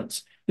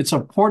difference? It's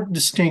an important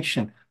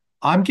distinction.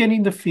 I'm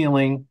getting the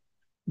feeling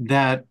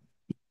that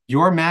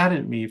you're mad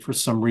at me for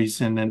some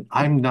reason, and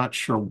I'm not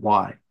sure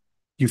why.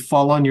 You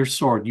fall on your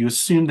sword. You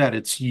assume that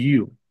it's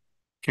you.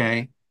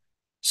 Okay.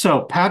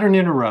 So pattern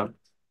interrupt.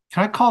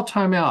 Can I call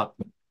timeout?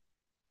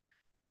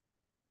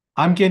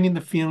 I'm getting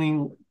the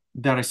feeling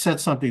that I said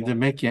something to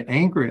make you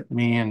angry at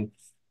me, and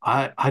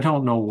I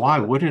don't know why.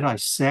 What did I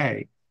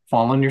say?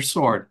 Fall on your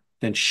sword.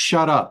 Then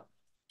shut up.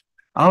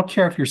 I don't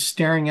care if you're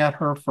staring at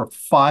her for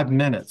 5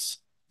 minutes.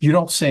 You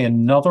don't say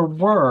another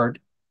word,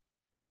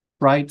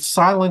 right?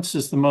 Silence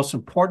is the most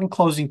important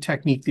closing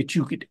technique that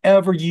you could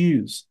ever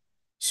use.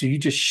 So you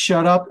just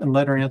shut up and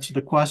let her answer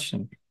the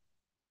question.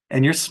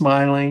 And you're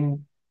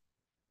smiling,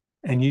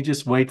 and you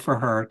just wait for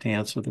her to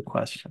answer the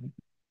question.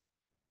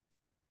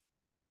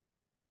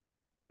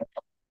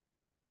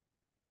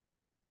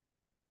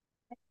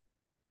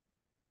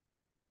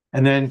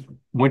 And then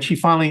when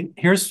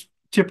here's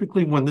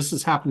typically when this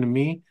has happened to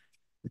me.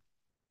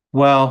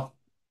 Well,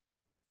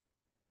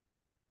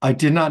 I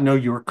did not know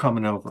you were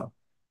coming over.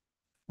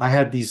 I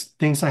had these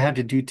things I had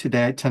to do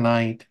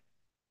tonight,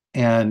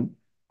 and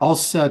all of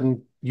a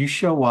sudden you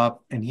show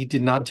up and he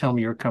did not tell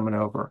me you're coming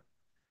over.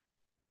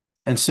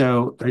 And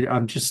so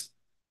I'm just,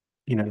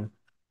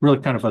 really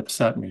kind of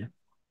upset me.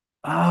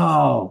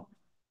 Oh,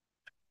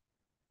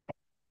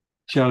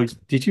 Joe,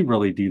 did you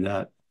really do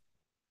that?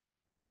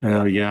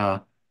 Oh,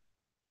 yeah.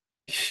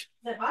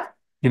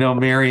 You know,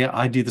 Mary,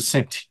 I do the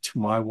same thing to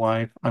my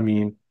wife. I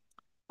mean,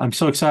 I'm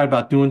so excited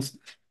about doing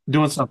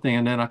something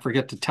and then I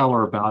forget to tell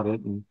her about it.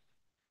 And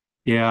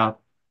yeah.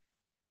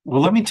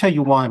 Well, let me tell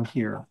you why I'm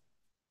here.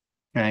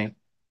 Okay.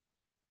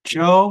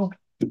 Joe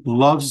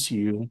loves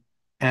you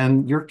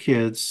and your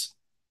kids.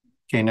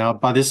 Okay, now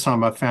by this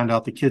time I found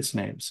out the kids'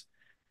 names.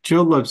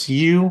 Joe loves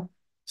you,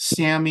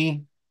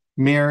 Sammy,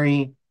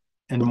 Mary,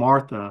 and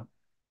Martha.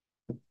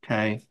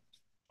 Okay,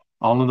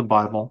 all in the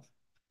Bible.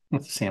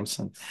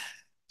 Samson.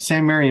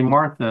 Sam, Mary, and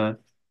Martha,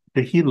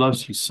 that he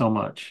loves you so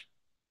much,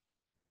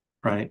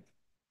 right?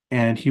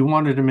 And he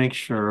wanted to make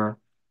sure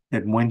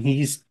that when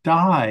he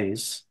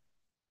dies,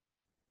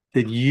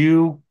 that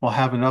you will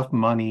have enough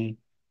money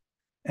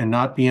and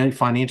not be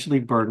financially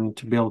burdened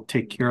to be able to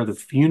take care of the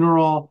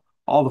funeral,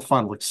 all the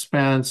final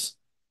expense,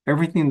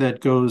 everything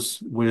that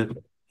goes with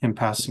him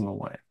passing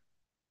away.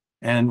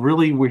 And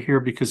really, we're here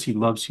because he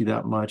loves you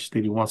that much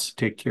that he wants to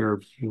take care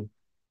of you,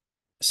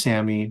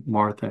 Sammy,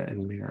 Martha,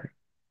 and Mary.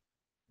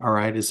 All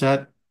right, is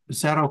that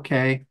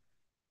okay?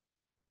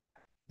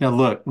 Now,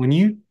 look, when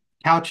you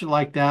couch it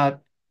like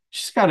that,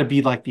 she's got to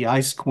be like the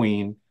ice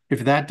queen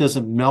if that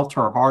doesn't melt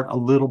her heart a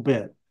little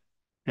bit.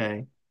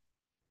 Okay.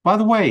 By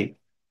the way,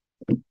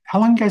 how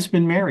long you guys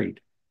been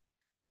married?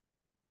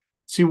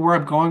 See where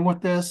I'm going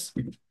with this?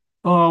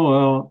 Oh,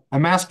 well,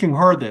 I'm asking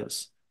her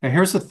this. Now,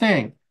 here's the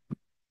thing.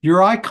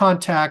 Your eye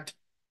contact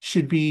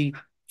should be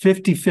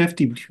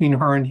 50-50 between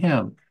her and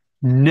him.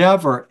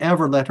 Never,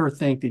 ever let her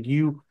think that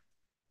you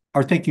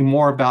are thinking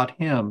more about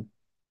him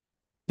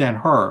than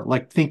her,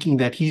 like thinking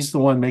that he's the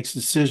one who makes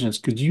decisions,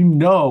 because you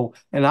know,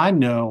 and I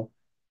know,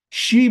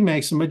 she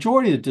makes the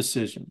majority of the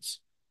decisions,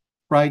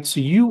 right? So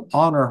you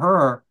honor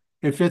her.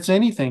 If it's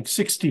anything,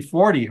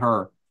 60-40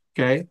 her,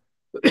 okay?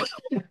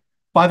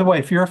 By the way,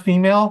 if you're a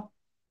female,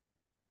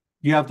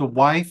 you have the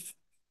wife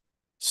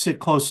sit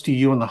close to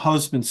you and the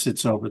husband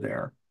sits over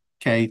there.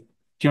 Okay. Do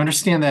you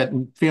understand that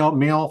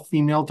male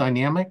female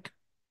dynamic?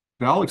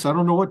 Alex, I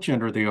don't know what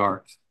gender they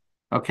are.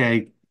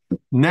 Okay.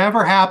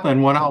 Never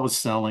happened when I was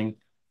selling.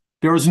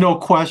 There was no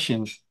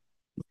question.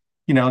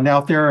 You know, now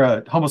if they're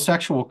a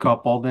homosexual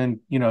couple, then,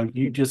 you know,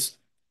 you just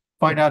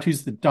find out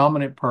who's the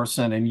dominant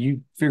person and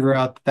you figure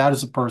out that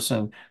is a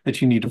person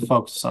that you need to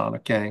focus on.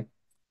 Okay.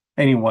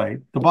 Anyway,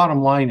 the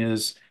bottom line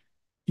is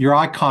your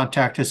eye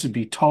contact has to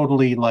be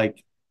totally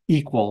like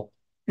equal,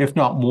 if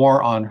not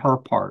more on her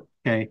part.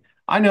 Okay.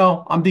 I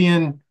know I'm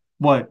being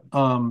what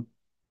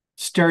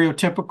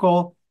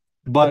stereotypical,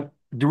 but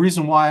the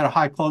reason why I had a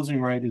high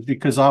closing rate is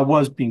because I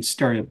was being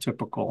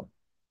stereotypical.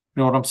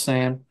 You know what I'm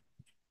saying?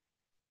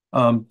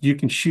 You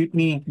can shoot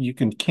me, you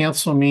can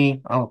cancel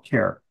me, I don't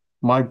care.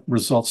 My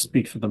results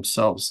speak for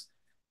themselves.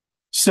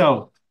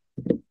 So,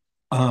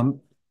 um,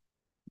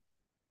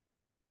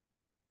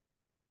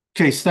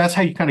 okay, so that's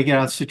how you kind of get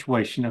out of the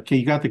situation. Okay,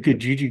 you got the good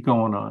juju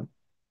going on,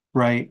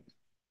 right?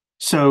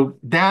 So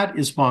that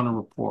is bond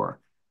rapport.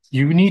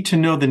 You need to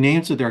know the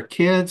names of their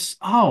kids.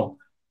 Oh,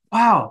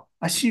 wow.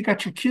 I see you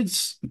got your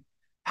kids.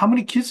 How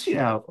many kids do you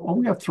have? Oh,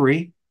 we have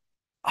three.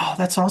 Oh,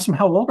 that's awesome.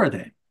 How old are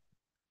they?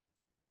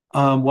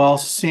 Well,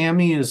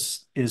 Sammy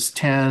is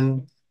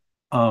 10.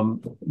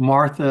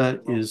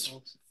 Martha is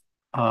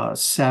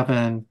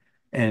 7,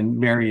 and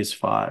Mary is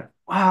 5.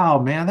 Wow,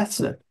 man, that's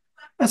a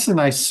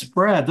nice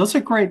spread. Those are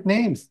great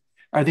names.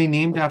 Are they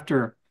named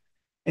after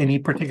any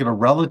particular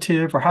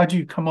relative, or how do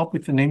you come up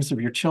with the names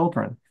of your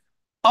children?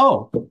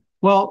 Oh,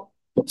 well,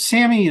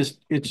 Sammy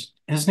it's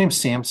his name's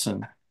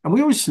Samson. And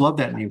we always loved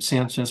that name,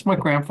 Samson. It's my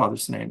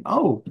grandfather's name.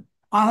 Oh,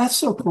 wow, that's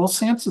so cool.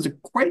 Samson's a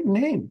great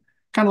name.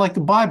 Kind of like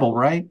the Bible,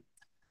 right?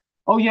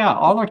 Oh yeah,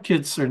 all our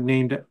kids are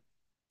named.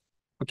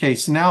 Okay,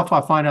 so now if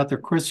I find out they're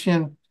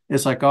Christian,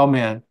 it's like, oh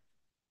man,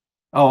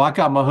 oh, I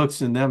got my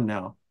hooks in them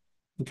now.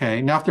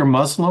 Okay, now if they're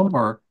Muslim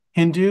or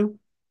Hindu,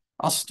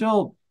 I'll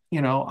still,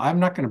 I'm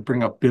not going to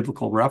bring up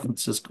biblical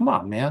references. Come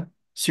on, man.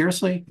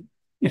 Seriously?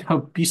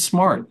 Be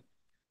smart.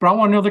 But I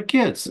want to know their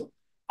kids.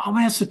 Oh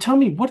man, so tell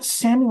me, what does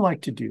Sammy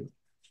like to do?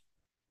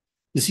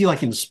 Is he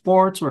like in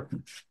sports or,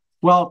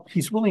 well,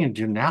 he's really in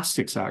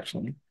gymnastics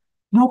actually.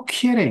 No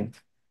kidding.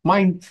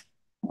 My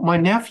my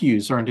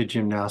nephews are into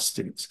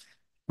gymnastics.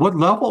 What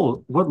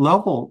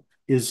level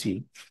is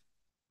he?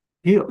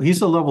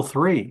 He's a level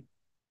 3.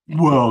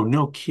 Whoa,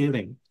 no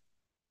kidding.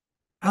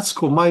 That's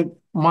cool. My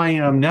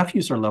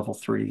nephews are level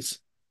 3s.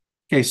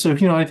 Okay, so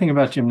if you know anything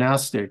about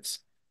gymnastics,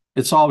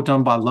 it's all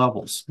done by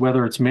levels,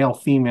 whether it's male,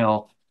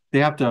 female, they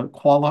have to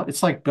qualify.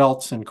 It's like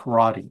belts in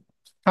karate.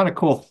 Kind of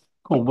cool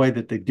way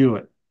that they do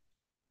it.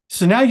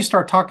 So now you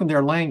start talking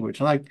their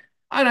language. Like,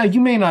 I know you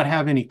may not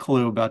have any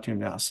clue about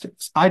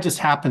gymnastics. I just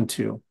happen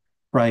to,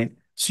 right?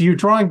 So you're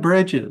drawing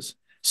bridges.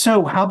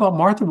 So how about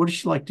Martha? What does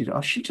she like to do?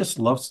 Oh, she just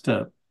loves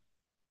to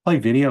play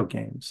video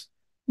games.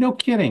 No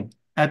kidding.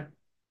 At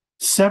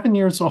 7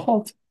 years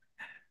old,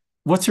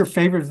 what's her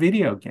favorite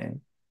video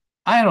game?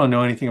 I don't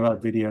know anything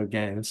about video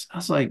games. I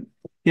was like,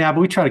 yeah,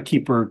 but we try to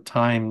keep her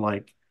time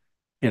like,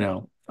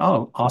 oh,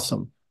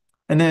 awesome.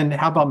 And then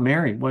how about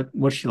Mary?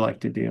 What's she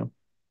like to do?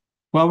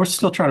 Well, we're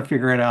still trying to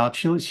figure it out.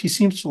 She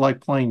seems to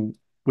like playing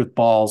with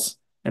balls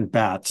and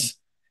bats.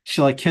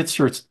 She like hits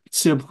her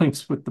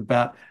siblings with the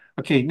bat.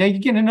 Okay, now you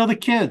get to know the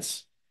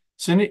kids.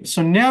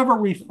 So never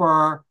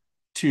refer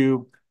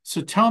to,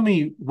 so tell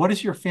me, what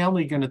is your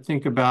family going to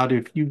think about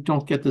if you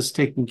don't get this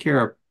taken care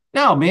of?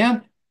 No,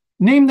 man,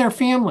 name their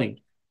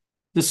family.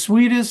 The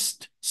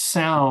sweetest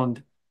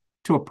sound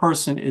to a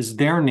person is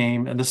their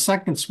name, and the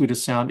second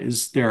sweetest sound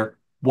is their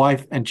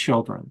wife and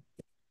children,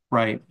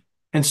 right?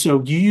 And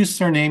so you use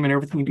their name and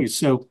everything you do.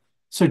 So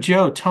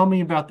Joe, tell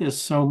me about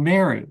this. So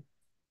Mary,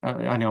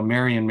 I know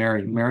Mary and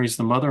Mary. Mary's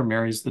the mother,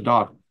 Mary's the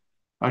daughter.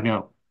 I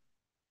know.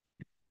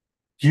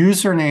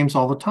 Use their names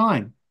all the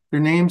time. Their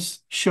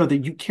names show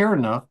that you care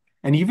enough.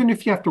 And even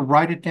if you have to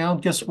write it down,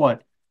 guess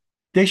what?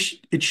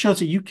 It shows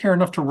that you care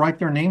enough to write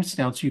their names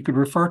down so you could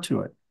refer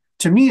to it.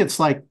 To me, it's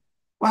like,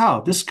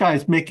 wow, this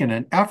guy's making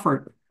an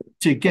effort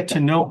to get to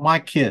know my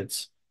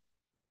kids,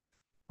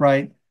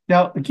 right?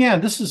 Now,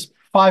 again, this is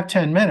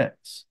 5-10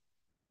 minutes,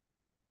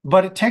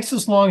 but it takes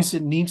as long as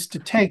it needs to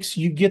take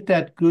so you get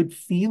that good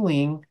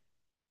feeling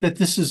that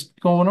this is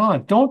going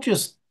on. Don't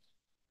just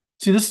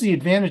see, this is the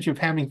advantage of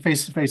having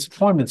face-to-face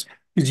appointments,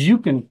 is you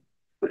can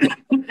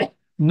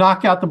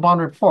knock out the bond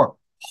rapport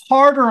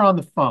harder on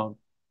the phone,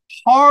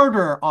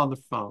 harder on the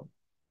phone.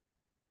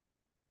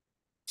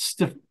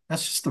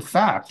 That's just the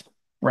fact,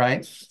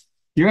 right?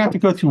 You're gonna have to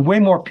go through way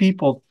more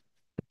people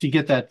to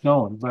get that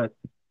going. But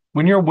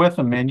when you're with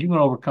them, man, you can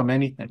overcome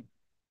anything.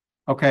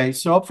 Okay,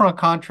 so upfront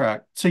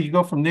contract. So you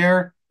go from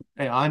there.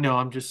 Hey, I know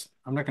I'm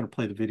not going to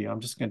play the video. I'm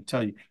just going to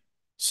tell you.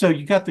 So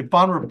you got the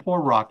bond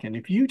rapport rocking.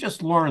 If you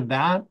just learn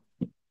that,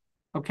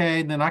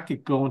 okay, then I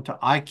could go into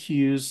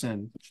IQs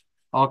and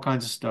all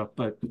kinds of stuff.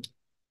 But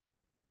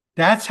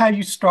that's how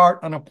you start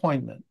an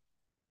appointment.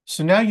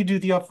 So now you do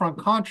the upfront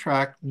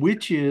contract,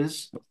 which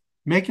is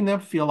making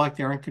them feel like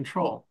they're in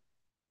control.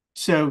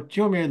 So,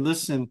 Joe Mary,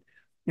 listen,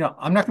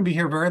 I'm not going to be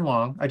here very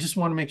long. I just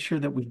want to make sure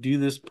that we do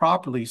this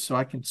properly so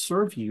I can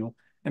serve you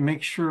and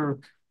make sure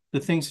the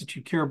things that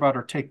you care about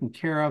are taken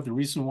care of, the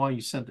reason why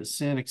you sent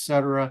this in,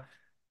 etc.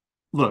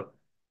 Look,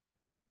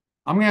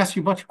 I'm going to ask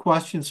you a bunch of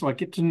questions so I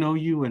get to know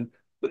you and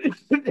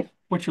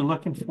what you're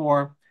looking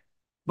for.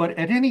 But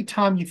at any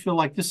time you feel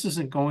like this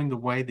isn't going the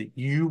way that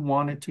you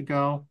want it to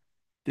go,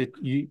 that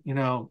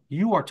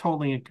you are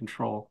totally in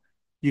control.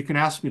 You can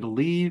ask me to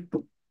leave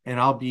and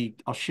I'll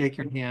shake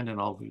your hand and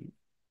I'll leave.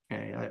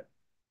 Okay.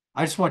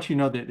 I just want you to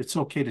know that it's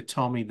okay to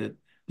tell me that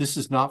this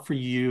is not for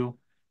you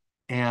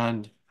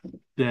and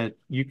that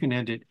you can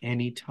end it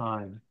any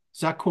time.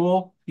 Is that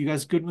cool? You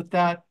guys good with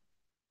that?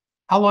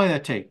 How long did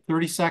that take?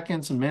 30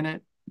 seconds, a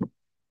minute?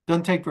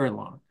 Doesn't take very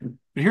long.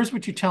 But here's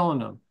what you're telling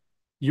them.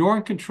 You're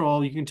in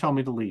control. You can tell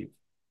me to leave.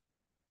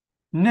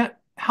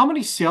 How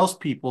many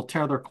salespeople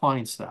tell their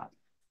clients that?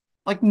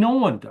 Like no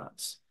one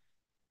does,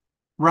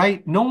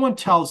 right? No one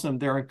tells them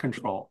they're in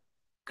control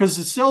because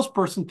the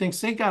salesperson thinks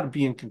they got to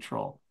be in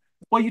control.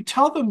 Well, you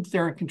tell them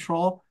they're in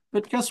control,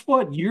 but guess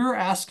what? You're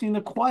asking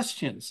the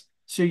questions,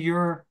 so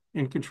you're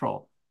in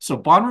control. So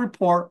bond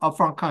report,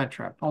 upfront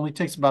contract, only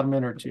takes about a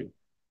minute or two.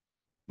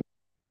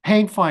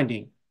 Pain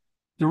finding.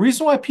 The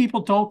reason why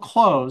people don't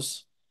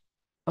close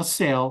a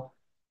sale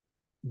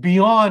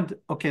beyond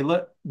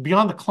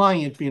the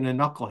client being a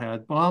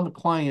knucklehead, beyond the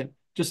client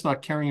just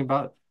not caring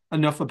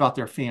enough about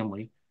their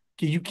family.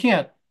 Okay, you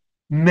can't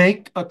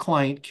make a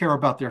client care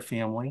about their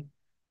family.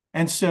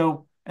 And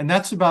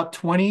that's about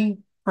 20%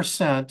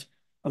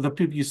 of the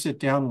people you sit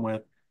down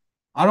with.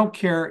 I don't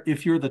care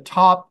if you're the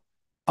top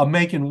of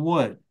making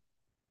wood,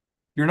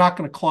 you're not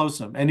going to close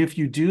them. And if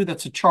you do,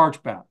 that's a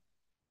chargeback.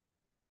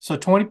 So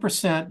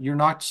 20% you're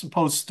not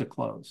supposed to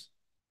close.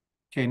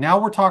 Okay, now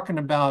we're talking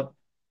about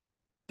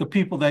the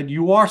people that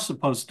you are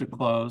supposed to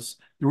close.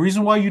 The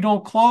reason why you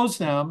don't close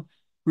them,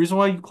 the reason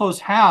why you close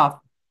half,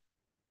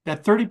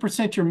 that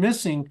 30% you're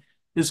missing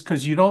is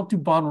because you don't do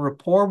bond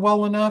rapport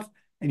well enough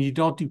and you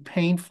don't do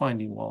pain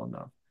finding well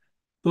enough.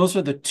 Those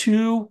are the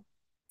two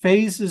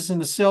phases in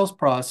the sales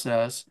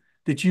process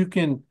that you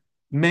can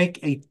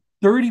make a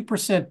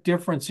 30%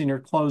 difference in your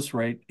close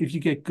rate if you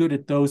get good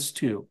at those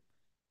two.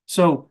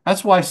 So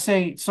that's why I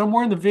say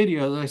somewhere in the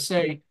video, I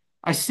say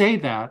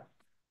that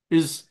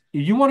is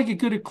if you want to get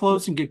good at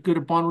closing, get good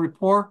at bond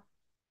rapport,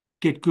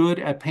 get good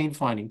at pain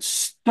finding.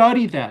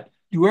 Study that.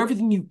 Do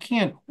everything you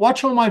can.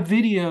 Watch all my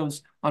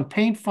videos on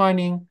pain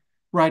finding,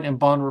 right, and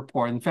bond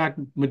rapport. In fact,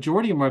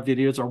 majority of my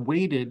videos are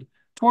weighted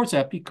towards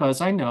that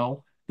because I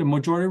know the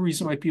majority of the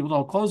reason why people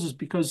don't close is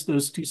because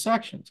those two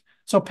sections.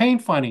 So pain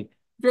finding,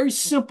 very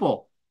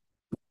simple.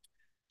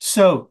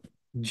 So,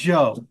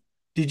 Joe,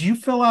 did you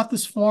fill out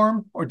this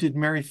form or did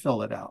Mary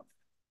fill it out?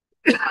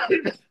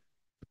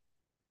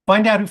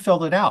 Find out who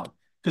filled it out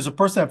because the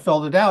person that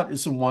filled it out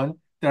is the one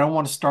that I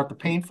want to start the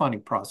pain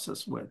finding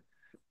process with.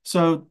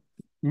 So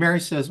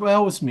Mary says,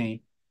 well, it was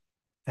me.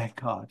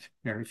 Thank God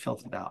Mary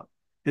filled it out.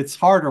 It's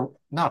harder,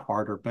 not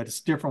harder, but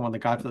it's different when the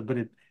guy filled it.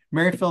 But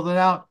Mary filled it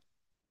out.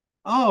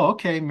 Oh,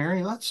 okay,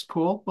 Mary, that's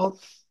cool. Well,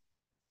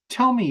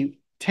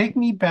 take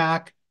me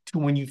back to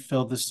when you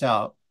filled this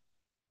out.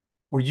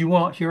 Were you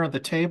out here at the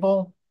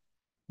table?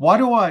 Why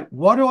do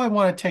I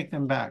want to take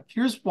them back?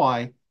 Here's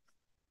why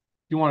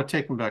you want to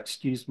take them back.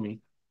 Excuse me.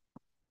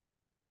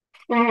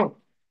 My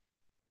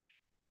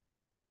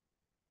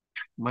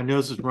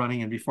nose is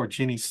running, and before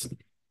Ginny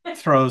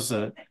throws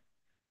a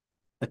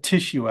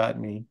tissue at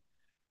me,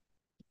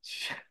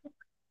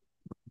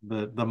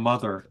 the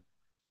mother.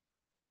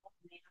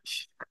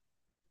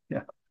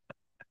 Yeah.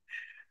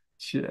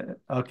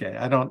 Okay.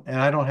 I don't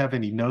have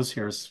any nose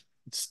hairs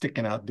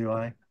sticking out, do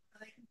I?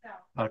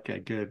 Okay,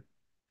 good.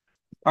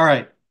 All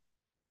right.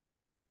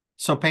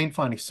 So pain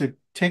finding. So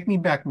take me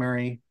back,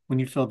 Mary, when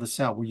you filled this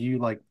out. Were you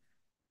like,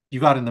 you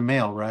got in the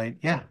mail, right?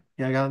 Yeah.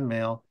 Yeah, I got in the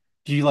mail.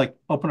 Do you like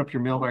open up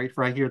your mail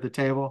right here at the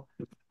table?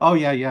 Oh,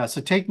 yeah, yeah. So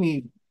take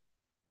me,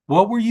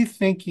 what were you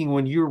thinking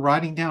when you were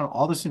writing down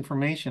all this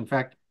information? In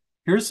fact,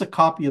 here's a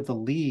copy of the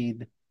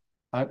lead.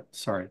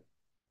 Sorry.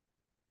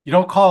 You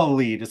don't call it a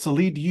lead. It's a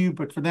lead to you,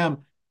 but for them,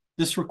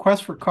 this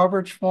request for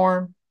coverage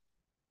form,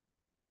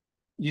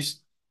 you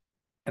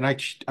and I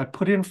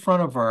put it in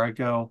front of her. I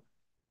go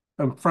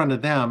in front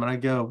of them, and I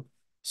go,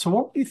 so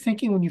what were you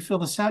thinking when you fill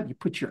this out? You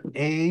put your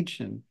age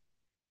and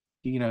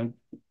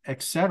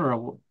etc.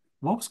 What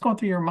was going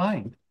through your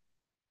mind?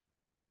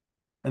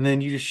 And then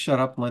you just shut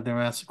up and let them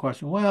ask the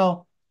question.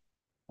 Well,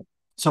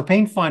 so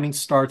pain finding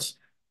starts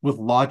with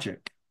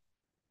logic,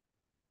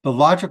 the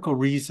logical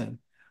reason.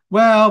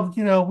 Well,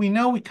 we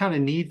know we kind of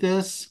need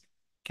this.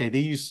 Okay, they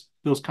use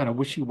those kind of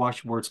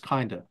wishy-washy words,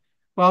 kind of.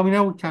 Well, we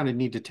know we kind of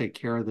need to take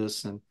care of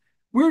this, and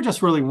we were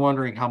just really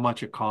wondering how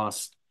much it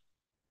costs.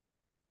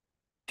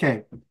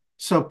 Okay,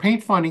 so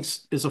pain finding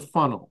is a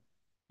funnel.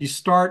 You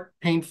start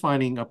pain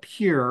finding up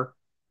here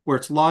where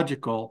it's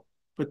logical,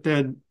 but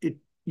then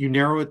you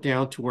narrow it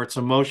down to where it's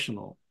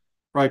emotional,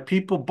 right?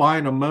 People buy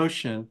an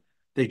emotion,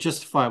 they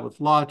justify it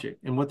with logic.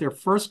 And what they're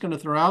first going to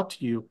throw out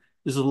to you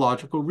is a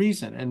logical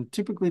reason. And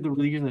typically the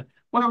reason,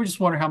 well, we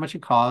just wonder how much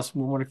it costs.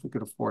 We wonder if we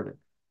could afford it.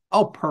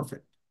 Oh,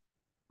 perfect.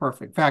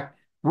 Perfect. In fact,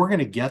 we're going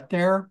to get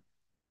there.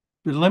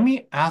 But let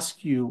me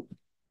ask you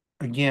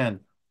again,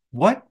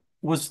 what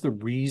was the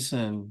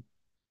reason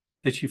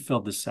that you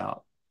filled this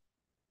out?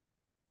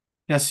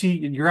 Now, see,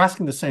 you're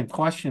asking the same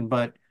question,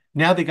 but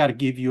now they got to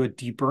give you a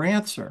deeper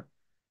answer.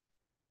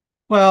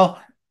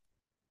 Well,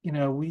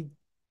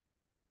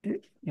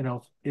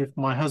 if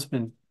my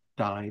husband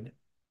died,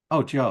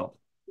 oh, Joe,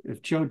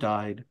 if Joe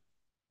died,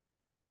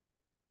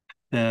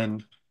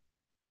 then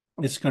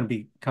it's going to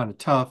be kind of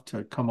tough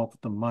to come up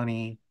with the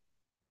money.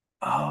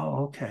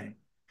 Oh, okay.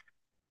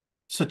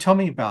 So tell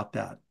me about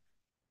that.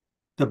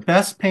 The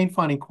best pain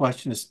finding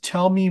question is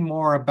tell me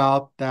more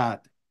about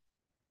that.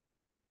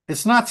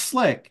 It's not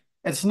slick.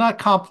 It's not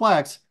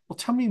complex. Well,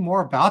 tell me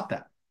more about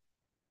that.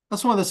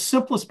 That's one of the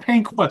simplest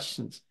pain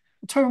questions.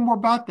 Tell me more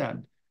about that.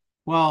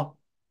 Well,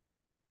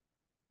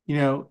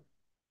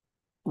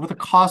 with the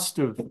cost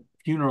of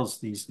funerals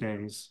these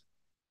days,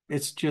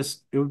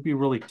 it would be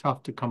really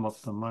tough to come up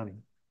with the money.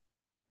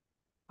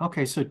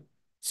 Okay, so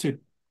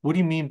what do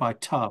you mean by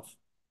tough?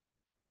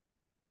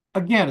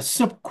 Again, a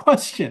simple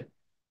question.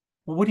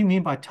 Well, what do you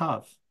mean by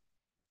tough?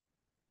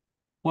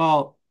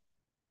 Well,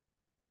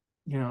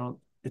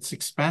 it's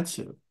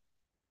expensive.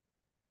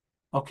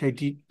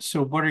 Okay,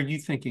 so what are you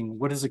thinking?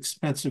 What does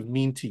expensive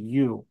mean to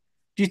you?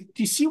 Do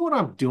you see what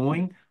I'm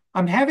doing?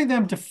 I'm having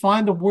them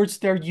define the words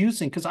they're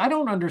using because I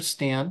don't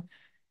understand.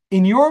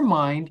 In your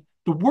mind,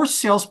 the worst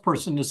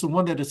salesperson is the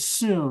one that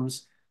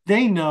assumes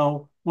they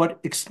know what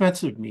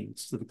expensive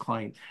means to the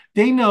client.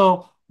 They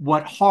know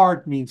what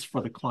hard means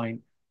for the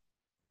client.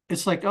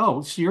 It's like,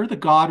 oh, so you're the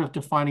god of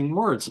defining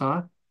words,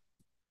 huh?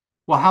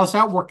 Well, how's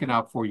that working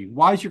out for you?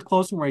 Why is your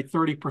closing rate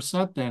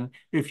 30% then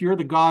if you're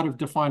the god of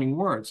defining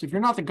words? If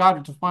you're not the god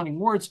of defining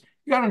words,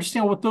 you got to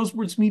understand what those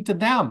words mean to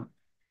them.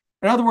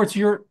 In other words,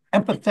 you're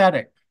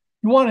empathetic.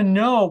 You want to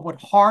know what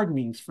hard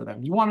means for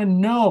them. You want to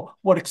know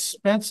what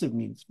expensive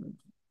means for them.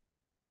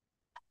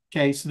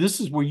 Okay, so this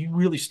is where you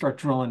really start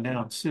drilling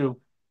down. So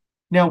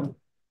now,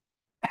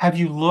 have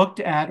you looked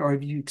at or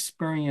have you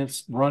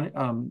experienced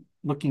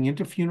looking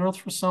into funerals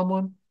for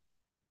someone?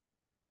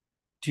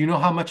 Do you know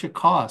how much it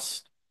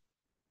costs?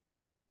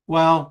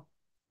 Well,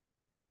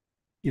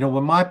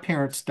 when my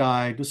parents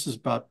died, this is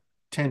about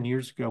 10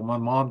 years ago. My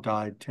mom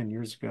died 10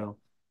 years ago.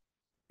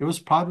 It was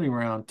probably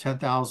around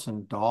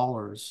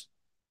 $10,000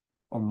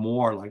 or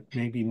more, like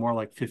maybe more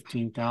like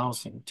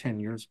 15,000 10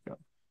 years ago.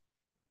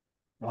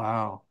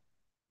 Wow.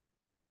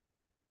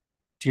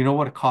 Do you know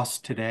what it costs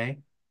today?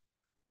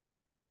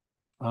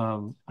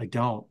 I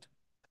don't.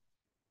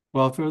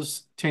 Well, if it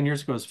was 10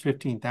 years ago, it was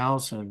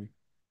 15,000.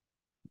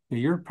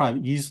 You're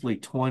probably easily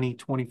 20,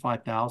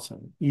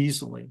 25,000,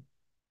 easily.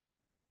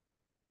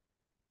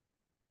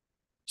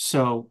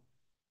 So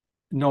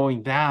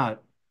knowing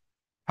that,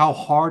 how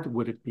hard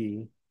would it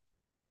be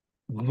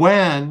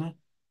when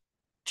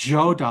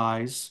Joe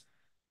dies?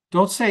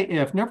 Don't say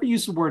if, never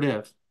use the word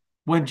if.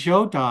 When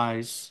Joe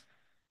dies,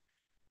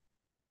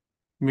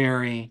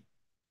 Mary,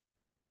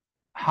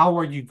 how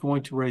are you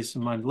going to raise the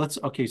money?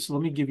 Okay, so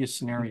let me give you a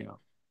scenario.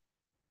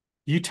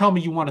 You tell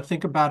me you want to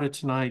think about it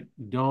tonight.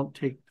 You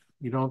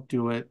don't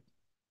do it.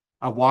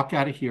 I walk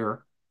out of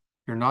here.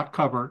 You're not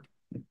covered.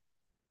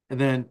 And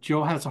then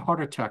Joe has a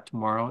heart attack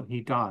tomorrow and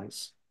he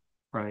dies,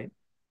 right?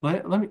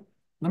 Let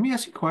me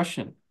ask you a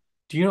question.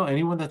 Do you know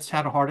anyone that's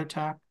had a heart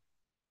attack?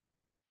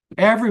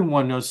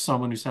 Everyone knows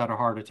someone who's had a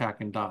heart attack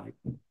and died.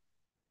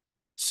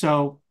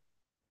 So,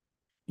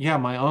 yeah,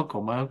 my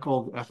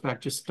uncle, in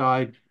fact, just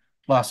died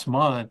last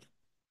month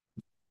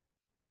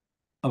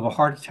of a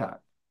heart attack.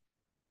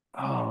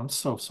 Oh, I'm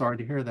so sorry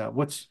to hear that.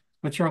 What's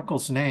your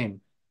uncle's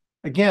name?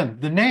 Again,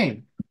 the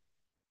name.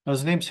 Oh,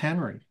 his name's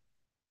Henry.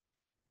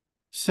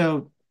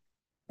 So,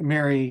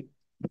 Mary,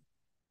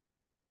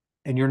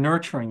 and you're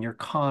nurturing, you're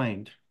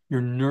kind,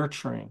 you're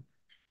nurturing.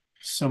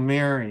 So,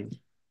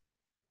 Mary,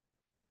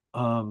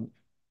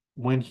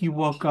 when he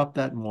woke up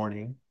that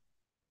morning,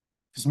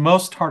 because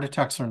most heart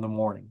attacks are in the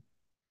morning,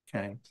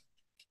 okay?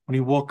 When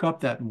he woke up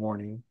that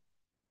morning,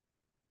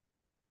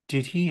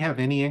 did he have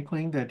any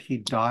inkling that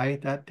he'd die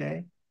that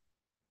day?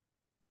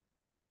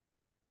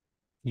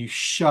 You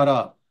shut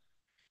up.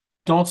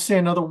 Don't say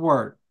another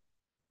word.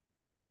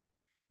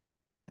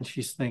 And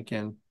she's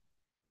thinking,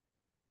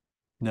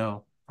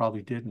 no,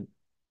 probably didn't.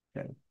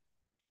 Okay.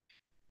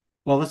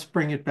 Well, let's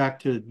bring it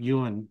back to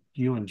you and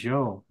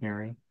Joe,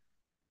 Mary.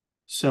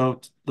 So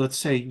let's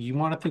say you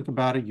want to think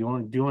about it. You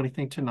want to do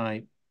anything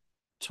tonight.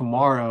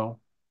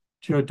 Tomorrow,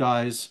 Joe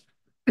dies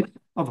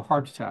of a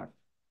heart attack.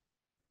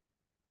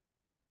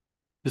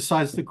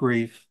 Besides the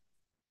grief,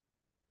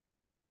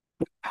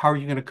 how are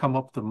you going to come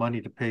up with the money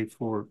to pay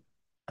for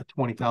a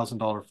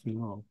 $20,000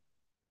 funeral?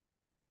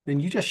 Then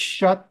you just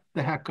shut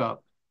the heck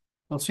up.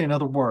 Don't say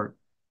another word.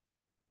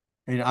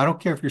 And I don't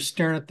care if you're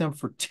staring at them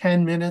for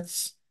 10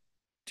 minutes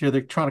till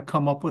they're trying to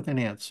come up with an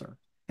answer.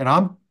 And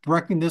I'm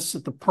directing this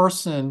at the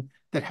person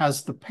that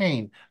has the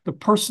pain, the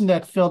person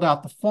that filled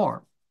out the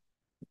form.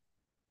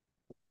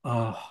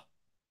 I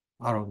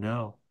don't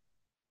know.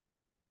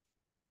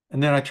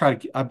 And then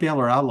I bail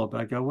her out a little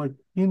bit. I go,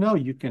 well,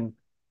 you can,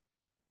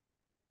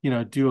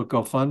 do a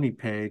GoFundMe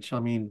page. I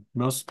mean,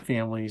 most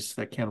families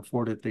that can't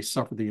afford it, they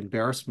suffer the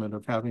embarrassment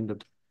of having to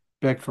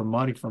beg for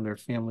money from their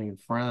family and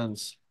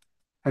friends.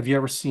 Have you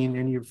ever seen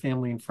any of your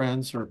family and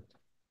friends or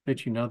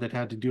that that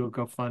had to do a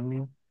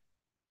GoFundMe?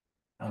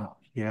 Oh,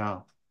 yeah.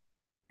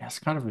 It's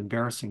kind of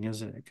embarrassing,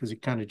 isn't it? Because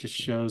it kind of just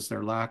shows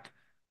their lack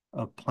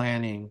of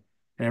planning.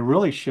 And it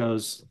really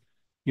shows,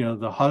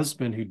 the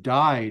husband who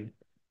died,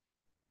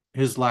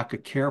 his lack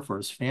of care for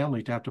his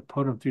family to have to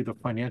put him through the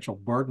financial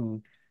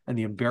burden and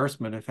the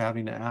embarrassment of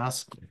having to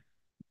ask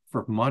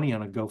for money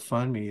on a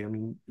GoFundMe. I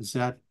mean, is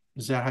that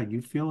how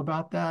you feel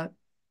about that?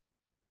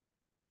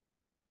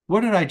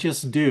 What did I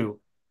just do?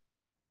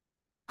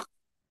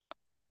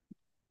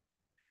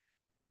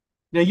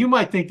 Now, you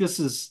might think this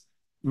is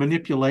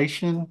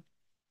manipulation.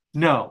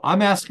 No,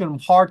 I'm asking them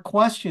hard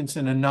questions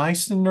in a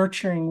nice and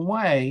nurturing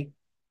way,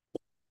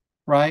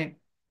 right?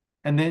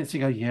 And then it's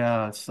like,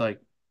 yeah, it's like,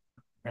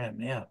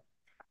 man.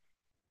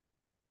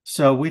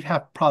 So we'd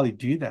have to probably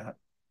do that.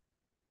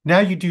 Now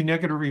you do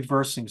negative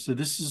reversing. So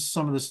this is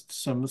some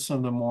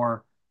of the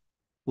more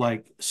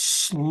like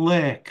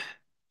slick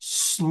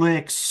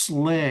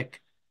sales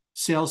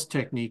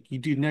technique. You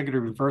do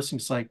negative reversing.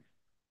 It's like,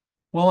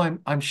 well,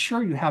 I'm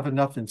sure you have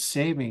enough in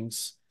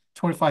savings,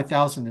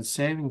 25,000 in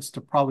savings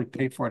to probably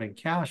pay for it in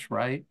cash,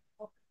 right?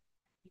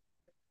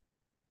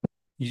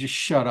 You just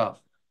shut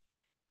up.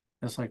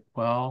 It's like,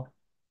 well,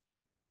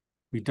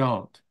 we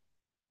don't.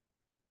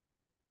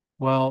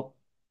 Well,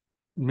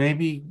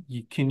 maybe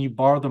can you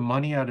borrow the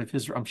money out of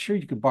his, I'm sure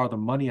you could borrow the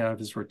money out of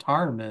his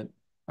retirement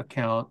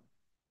account,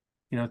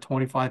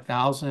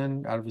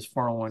 25,000 out of his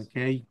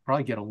 401k. You could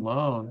probably get a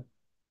loan.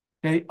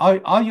 Okay,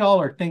 all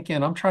y'all are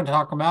thinking, I'm trying to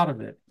talk him out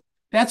of it.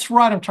 That's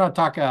right, I'm trying to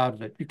talk out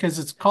of it because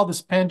it's called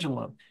this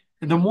pendulum.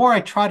 And the more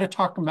I try to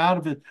talk them out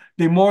of it,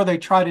 the more they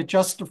try to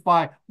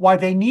justify why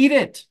they need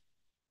it.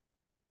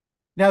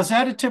 Now, is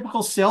that a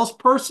typical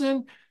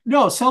salesperson?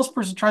 No, a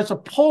salesperson tries to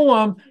pull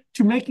them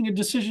to making a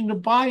decision to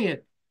buy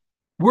it.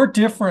 We're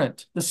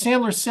different. The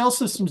Sandler sales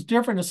system is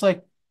different. It's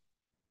like,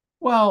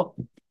 well,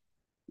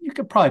 you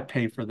could probably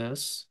pay for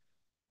this.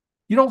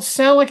 You don't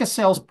sound like a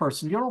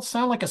salesperson. You don't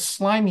sound like a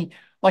slimy,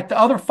 like the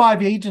other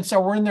 5 agents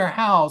that were in their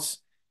house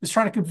is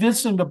trying to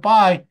convince them to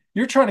buy.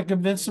 You're trying to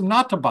convince them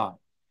not to buy.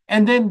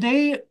 And then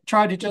they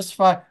try to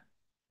justify,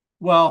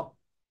 well,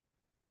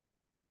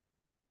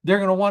 they're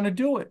going to want to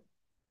do it.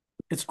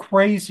 It's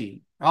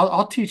crazy.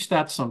 I'll teach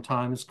that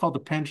sometime. It's called the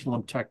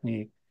pendulum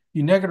technique.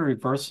 You negative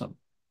reverse them.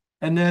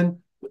 And then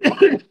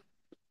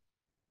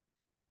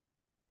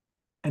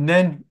and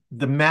then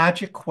the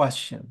magic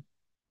question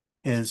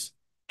is,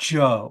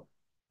 Joe,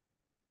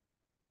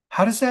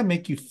 how does that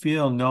make you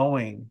feel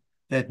knowing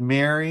that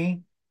Mary's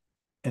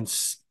going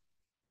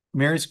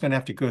to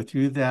have to go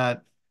through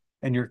that,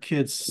 and your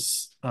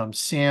kids,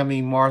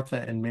 Sammy,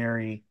 Martha, and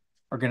Mary,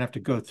 are going to have to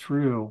go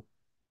through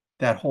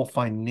that whole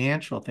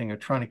financial thing of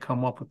trying to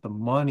come up with the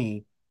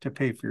money to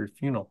pay for your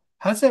funeral?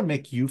 How does that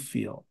make you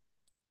feel?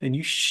 Then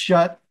you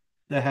shut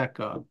the heck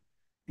up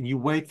and you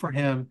wait for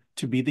him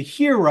to be the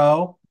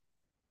hero.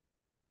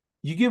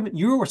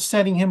 You are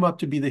setting him up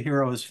to be the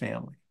hero of his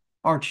family,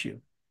 aren't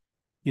you?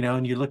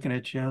 And you're looking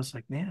at Joe, it's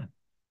like, man,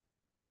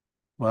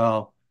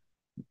 well,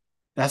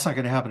 that's not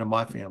going to happen in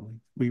my family.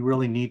 We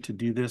really need to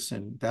do this,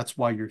 and that's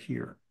why you're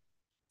here.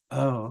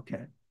 Oh,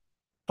 okay.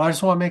 But I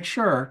just want to make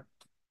sure,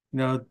 you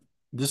know,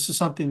 this is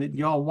something that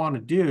y'all want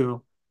to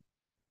do.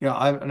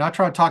 I'm not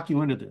trying to talk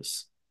you into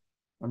this.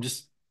 I'm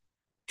just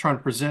trying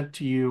to present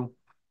to you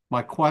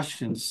my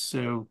questions.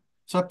 So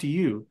it's up to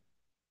you.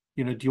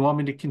 Do you want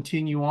me to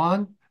continue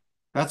on?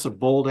 That's a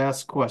bold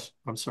ass question.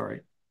 I'm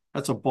sorry.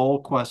 That's a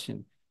bold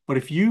question. But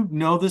if you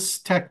know this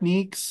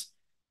techniques,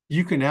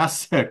 you can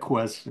ask that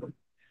question.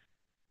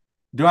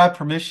 Do I have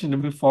permission to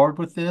move forward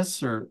with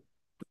this? Or,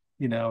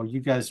 you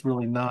guys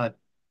really not?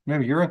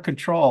 Remember, you're in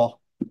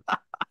control.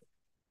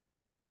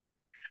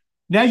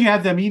 Now you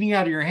have them eating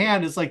out of your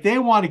hand. It's like they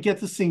want to get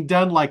this thing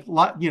done like,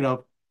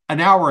 an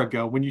hour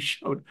ago when you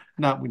showed,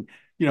 not when,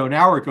 an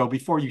hour ago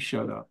before you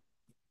showed up.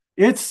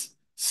 It's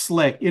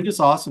slick. It is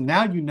awesome.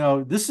 Now you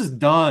know this is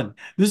done.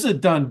 This is a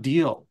done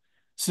deal.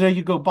 So now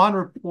you go bond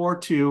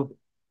report to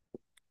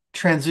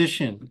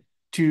transition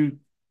to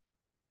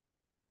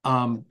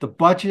the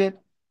budget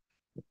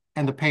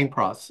and the pain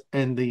process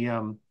and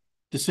the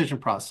decision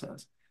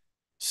process.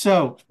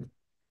 So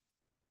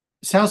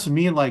it sounds to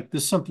me like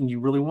this is something you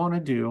really want to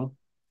do.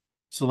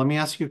 So let me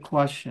ask you a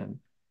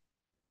question.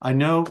 I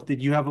know that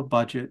you have a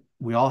budget.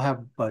 We all have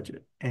a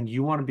budget, and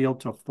you want to be able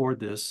to afford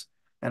this,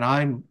 and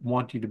I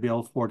want you to be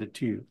able to afford it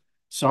too.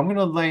 So I'm going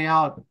to lay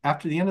out,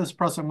 after the end of this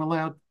process, I'm going to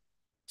lay out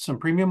some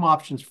premium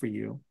options for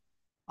you.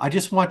 I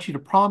just want you to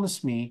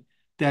promise me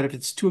that if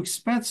it's too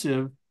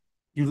expensive,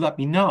 you let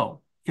me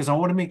know, because I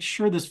want to make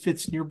sure this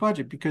fits in your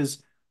budget.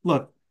 Because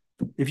look,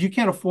 if you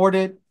can't afford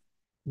it,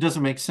 it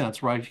doesn't make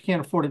sense, right? If you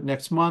can't afford it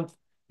next month,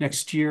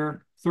 next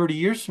year, 30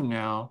 years from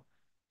now,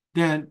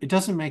 then it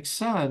doesn't make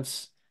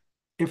sense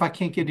if I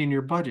can't get in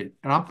your budget.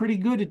 And I'm pretty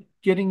good at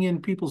getting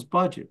in people's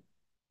budget.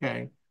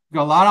 Okay. We've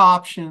got a lot of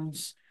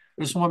options.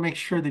 I just want to make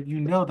sure that you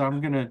know that I'm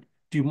going to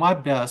do my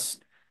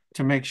best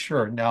to make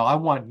sure. Now, I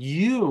want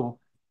you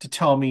to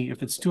tell me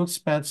if it's too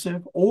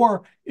expensive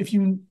or if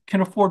you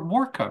can afford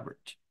more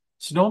coverage.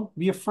 So don't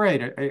be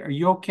afraid. Are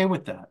you okay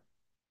with that?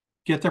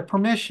 Get their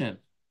permission.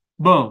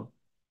 Boom.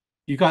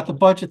 You got the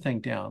budget thing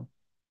down.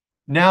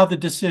 Now the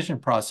decision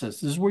process.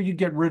 This is where you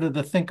get rid of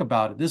the think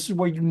about it. This is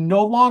where you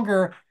no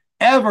longer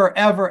ever,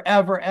 ever,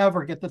 ever,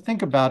 ever get to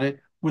think about it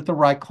with the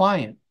right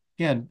client.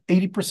 Again,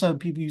 80% of the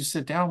people you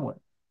sit down with.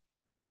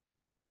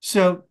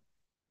 So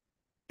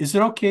is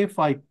it okay if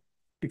I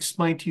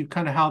explain to you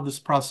kind of how this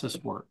process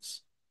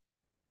works?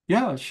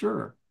 Yeah,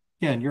 sure.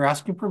 Again, you're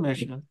asking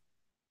permission.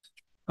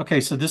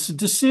 Okay, so this is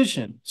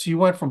decision. So you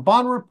went from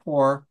bond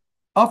rapport,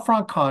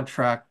 upfront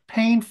contract,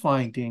 pain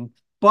finding,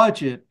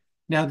 budget,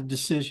 now the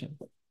decision.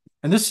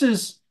 And this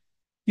is,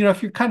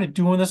 if you're kind of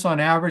doing this on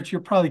average,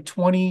 you're probably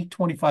 20,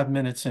 25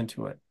 minutes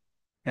into it.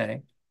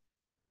 Okay.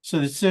 So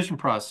the decision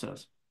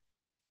process.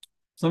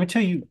 So let me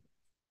tell you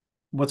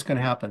what's going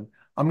to happen.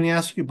 I'm going to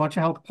ask you a bunch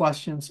of health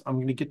questions. I'm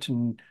going to get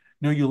to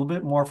know you a little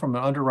bit more from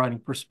an underwriting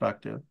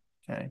perspective.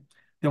 Okay.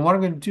 Then what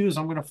I'm going to do is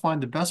I'm going to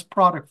find the best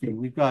product for you.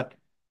 We've got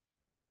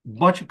a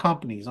bunch of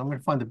companies. I'm going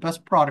to find the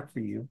best product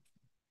for you.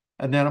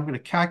 And then I'm going to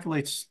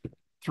calculate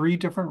 3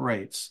 different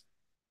rates,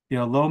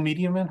 low,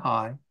 medium, and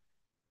high.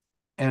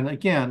 And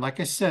again, like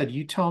I said,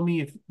 you tell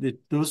me if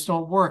those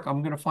don't work,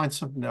 I'm going to find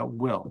something that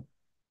will.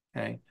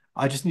 Okay.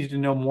 I just need to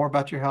know more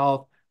about your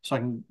health so I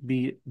can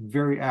be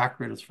very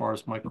accurate as far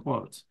as my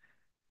quotes.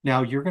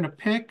 Now, you're going to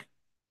pick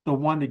the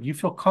one that you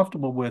feel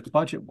comfortable with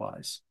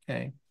budget-wise.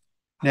 Okay.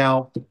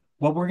 Now,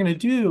 what we're going to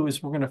do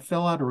is we're going to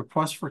fill out a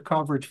request for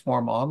coverage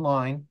form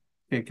online,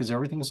 okay, because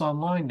everything's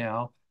online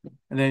now.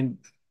 And then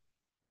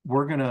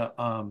we're going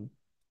to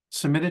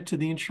submit it to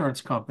the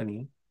insurance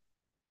company.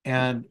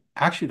 And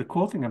actually, the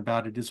cool thing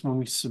about it is when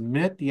we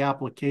submit the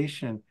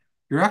application,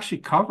 you're actually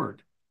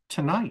covered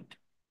tonight.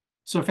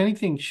 So if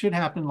anything should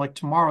happen, like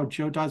tomorrow,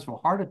 Joe dies of a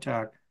heart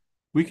attack,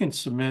 we can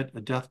submit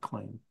a death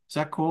claim. Is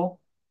that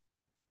cool?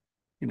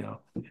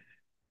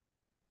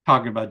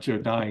 Talking about Joe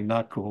dying,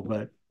 not cool,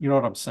 but you know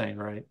what I'm saying,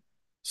 right?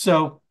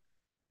 So,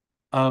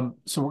 so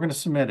we're going to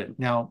submit it.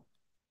 Now,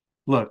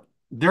 look,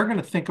 they're going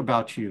to think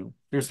about you.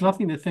 There's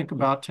nothing to think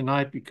about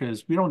tonight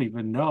because we don't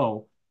even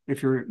know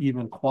if you're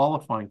even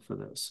qualifying for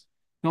this.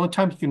 The only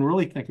time you can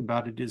really think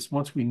about it is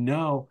once we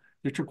know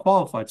that you're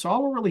qualified. So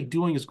all we're really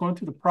doing is going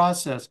through the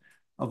process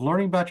of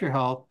learning about your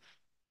health,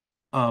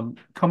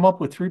 come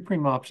up with 3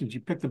 premium options.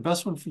 You pick the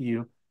best one for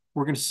you.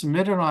 We're going to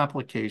submit an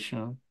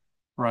application,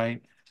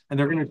 right? And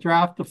they're going to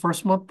draft the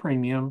first month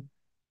premium,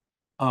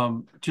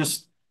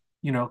 just,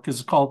 because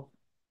it's called,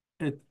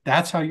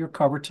 that's how you're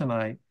covered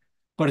tonight,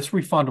 but it's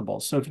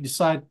refundable. So if you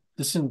decide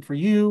this isn't for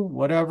you,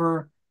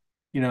 whatever,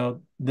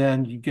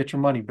 then you get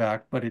your money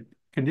back, but it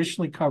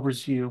conditionally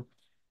covers you.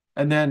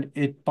 And then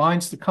it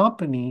binds the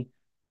company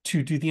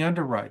to do the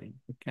underwriting.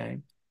 Okay.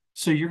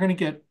 So you're going to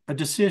get a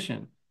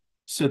decision.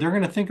 So they're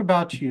going to think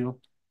about you.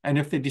 And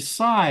if they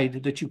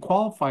decide that you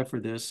qualify for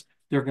this,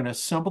 they're going to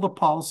assemble the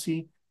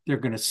policy. They're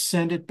going to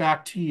send it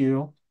back to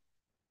you,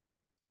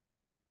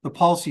 the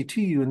policy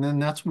to you. And then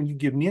that's when you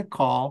give me a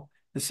call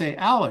and say,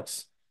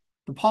 Alex,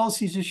 the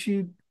policy's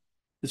issued.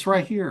 It's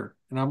right here.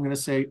 And I'm going to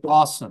say,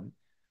 awesome.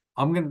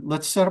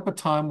 Let's set up a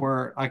time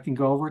where I can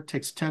go over. It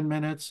takes 10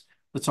 minutes.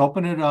 Let's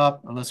open it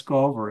up and let's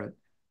go over it.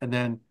 And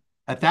then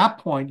at that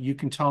point, you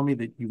can tell me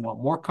that you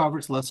want more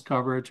coverage, less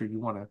coverage, or you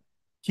want to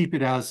keep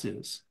it as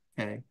is.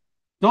 Okay.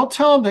 Don't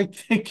tell them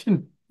they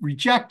can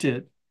reject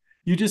it.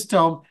 You just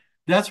tell them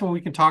that's when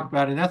we can talk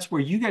about it. And that's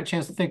where you get a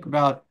chance to think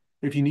about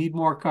if you need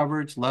more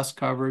coverage, less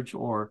coverage,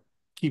 or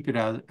keep it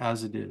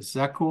as it is. Is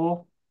that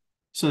cool?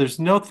 So there's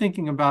no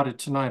thinking about it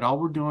tonight. All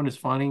we're doing is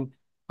finding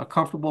a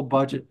comfortable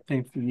budget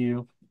thing for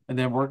you, and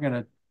then we're going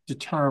to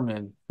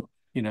determine,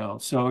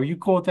 so are you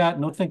cool with that?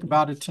 No think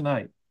about it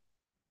tonight.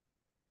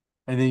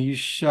 And then you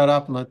shut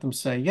up and let them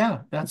say,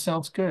 yeah, that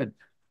sounds good.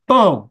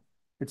 Boom,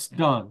 it's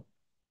done.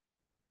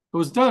 It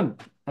was done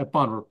at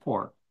bond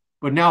report,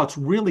 but now it's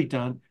really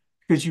done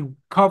because you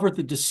covered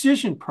the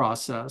decision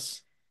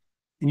process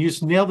and you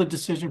just nail the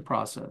decision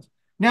process.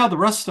 Now the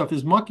rest of stuff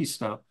is monkey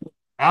stuff.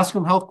 Ask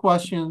them health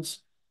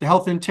questions, the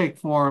health intake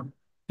form.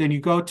 Then you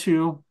go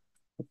to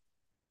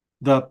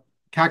the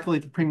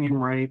calculate the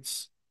premium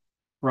rates,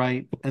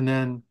 right? And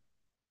then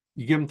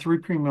you give them 3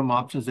 premium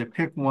options. They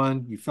pick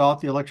one. You fill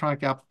out the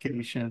electronic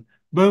application.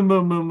 Boom,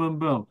 boom, boom, boom,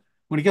 boom.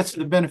 When it gets to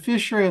the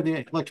beneficiary of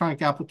the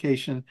electronic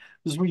application,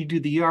 this is where you do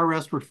the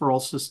ERS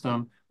referral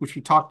system, which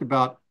we talked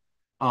about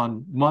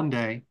on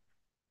Monday.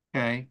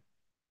 Okay.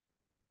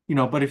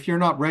 But if you're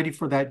not ready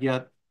for that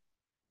yet,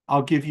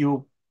 I'll give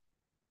you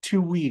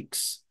 2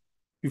 weeks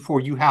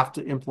before you have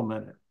to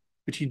implement it.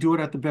 But you do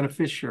it at the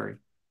beneficiary.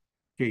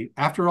 Okay.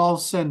 After all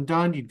is said and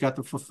done, you've got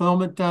the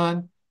fulfillment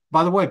done.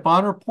 By the way,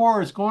 bond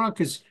report is going on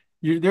because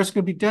there's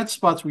going to be dead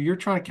spots where you're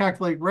trying to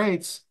calculate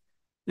rates.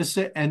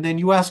 And then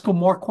you ask them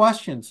more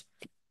questions.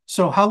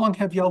 So how long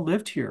have y'all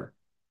lived here?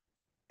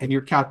 And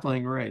you're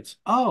calculating rates.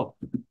 Oh,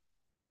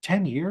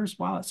 10 years?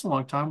 Wow, that's a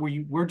long time.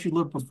 Where'd you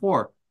live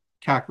before?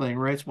 Calculating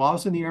rates. Well, I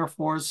was in the Air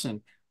Force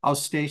and I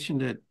was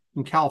stationed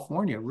in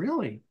California.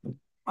 Really?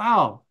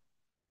 Wow.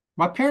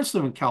 My parents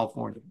live in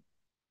California.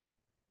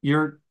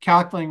 You're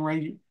calculating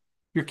rate.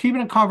 You're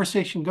keeping a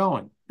conversation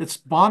going. It's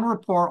bond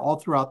report all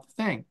throughout the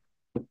thing,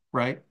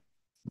 right?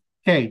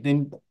 Okay,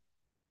 then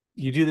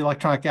you do the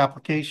electronic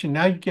application.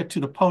 Now you get to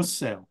the post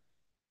sale.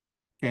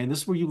 Okay, and this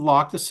is where you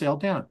lock the sale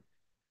down.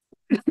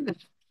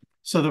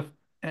 So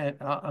I'm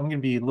going to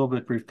be a little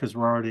bit brief because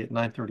we're already at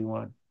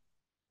 9:31.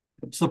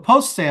 So the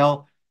post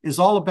sale is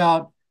all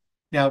about,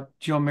 now,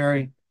 Joe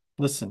Mary,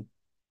 listen.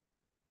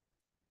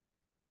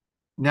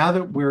 Now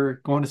that we're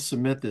going to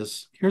submit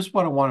this, here's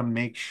what I want to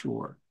make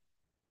sure.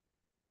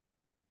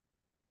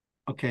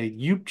 Okay,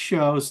 you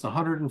chose the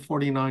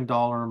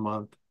 $149 a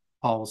month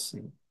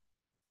policy.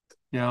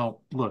 Now,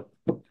 look,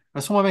 I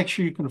just want to make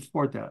sure you can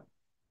afford that.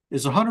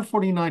 Is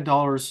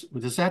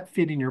 $149, does that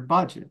fit in your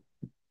budget?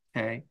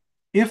 Okay.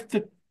 If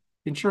the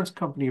insurance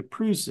company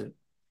approves it.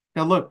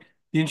 Now, look,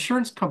 the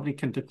insurance company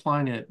can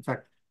decline it. In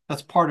fact,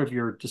 that's part of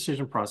your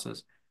decision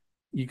process.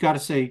 You got to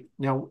say,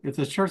 now, if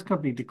the insurance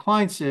company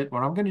declines it,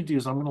 what I'm going to do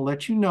is I'm going to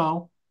let you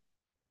know,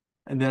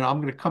 and then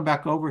I'm going to come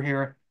back over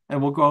here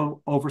and we'll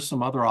go over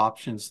some other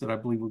options that I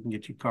believe we can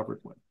get you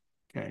covered with.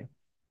 Okay.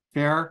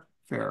 Fair?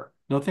 Fair.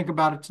 No think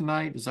about it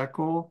tonight. Is that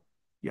cool?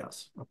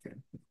 Yes. Okay.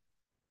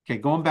 Okay.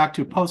 Going back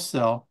to post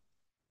sale.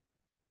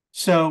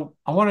 So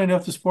I want to know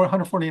if this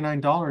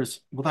 $449,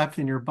 will that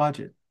fit in your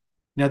budget?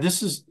 Now,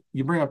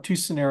 you bring up 2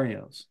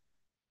 scenarios.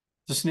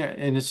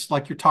 And it's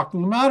like you're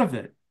talking them out of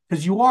it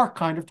because you are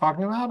kind of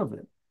talking them out of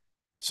it.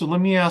 So let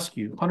me ask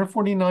you,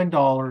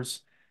 $149,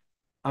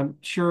 I'm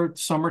sure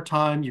it's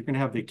summertime, you're going to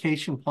have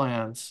vacation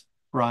plans,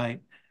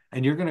 right?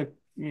 And you're going to,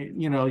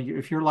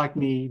 if you're like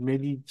me,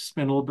 maybe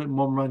spend a little bit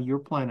more money you're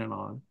planning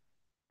on.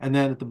 And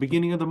then at the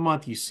beginning of the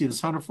month, you see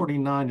this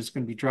 149 is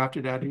going to be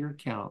drafted out of your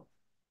account.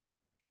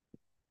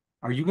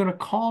 Are you going to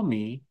call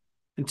me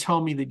and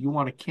tell me that you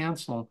want to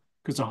cancel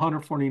because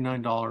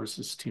 $149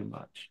 is too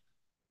much?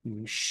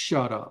 You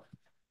shut up,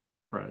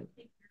 right?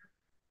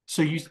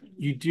 So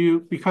you do,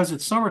 because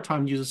it's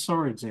summertime, use a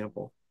summer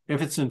example.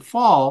 If it's in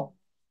fall,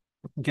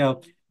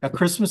 now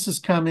Christmas is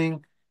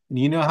coming, and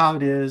you know how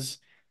it is.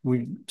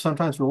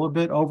 Sometimes we're a little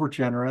bit over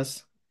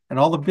generous, and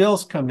all the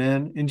bills come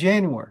in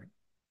January.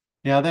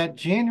 Now that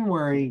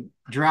January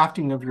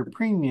drafting of your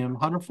premium,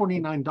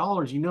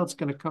 $149, it's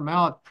going to come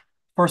out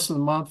first of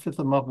the month, fifth of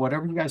the month,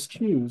 whatever you guys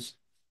choose.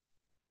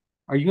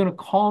 Are you going to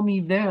call me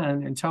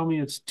then and tell me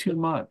it's too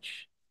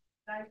much?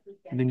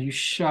 And then you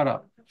shut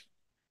up.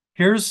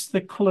 Here's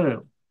the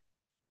clue.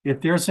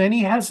 If there's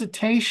any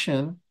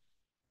hesitation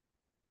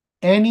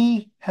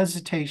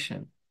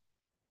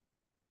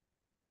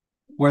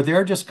where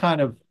they're just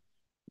kind of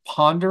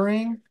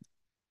pondering,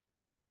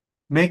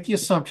 make the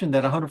assumption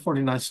that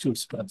 149 is too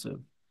expensive.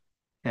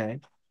 Okay.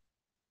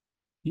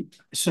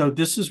 So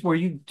this is where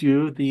you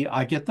do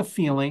I get the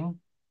feeling.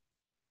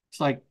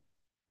 It's like,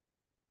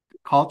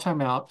 call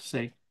timeout,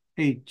 say,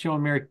 hey, Joe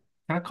and Mary,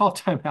 can I call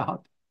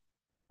timeout?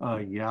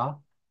 Yeah.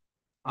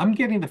 I'm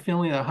getting the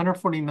feeling that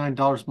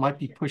 $149 might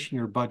be pushing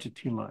your budget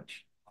too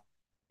much.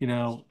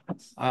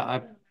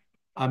 I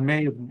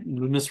may have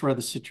misread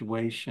the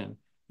situation.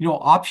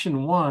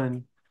 Option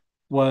one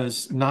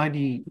was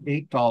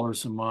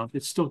 $98 a month.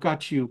 It still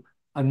got you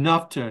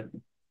enough to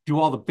do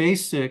all the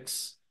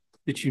basics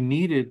that you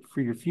needed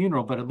for your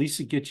funeral, but at least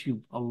it gets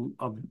you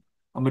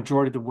a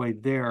majority of the way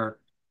there.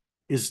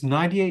 Is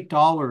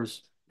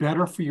 $98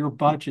 better for your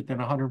budget than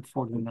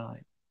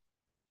 $149?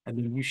 And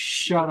then you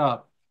shut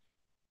up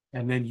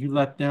and then you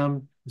let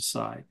them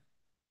decide.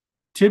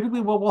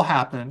 Typically what will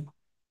happen,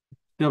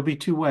 there'll be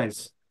two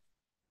ways.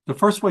 The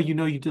first way you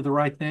know you did the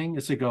right thing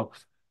is they go,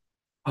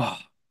 oh,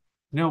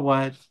 you know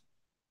what?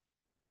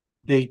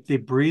 They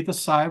breathe a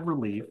sigh of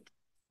relief.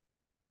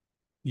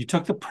 You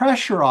took the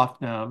pressure off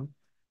them.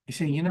 You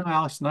say, you know,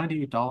 Alex,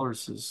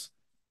 $98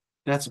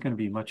 that's going to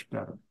be much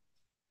better.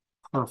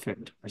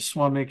 Perfect. I just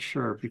want to make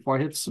sure before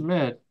I hit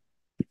submit,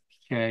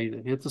 okay,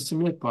 hit the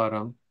submit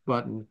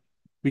button.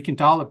 We can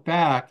dial it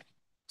back.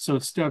 So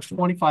instead of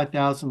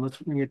 25,000, let's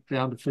bring it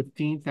down to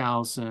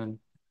 15,000.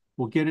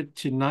 We'll get it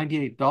to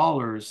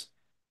 $98.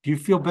 Do you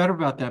feel better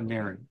about that,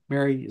 Mary?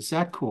 Mary, is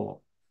that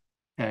cool?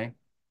 Okay.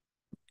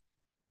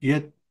 You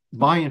get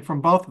buy-in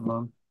from both of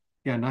them.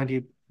 Yeah,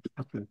 98.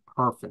 Okay,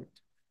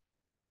 perfect.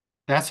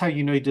 That's how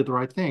you know you did the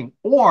right thing.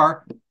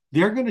 Or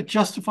they're going to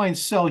justify and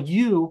sell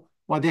you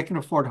why they can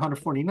afford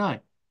 149.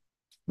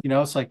 You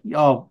know, it's like,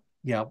 oh,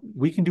 yeah,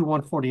 we can do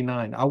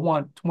 149. I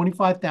want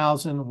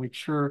 25,000, make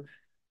sure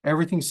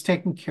everything's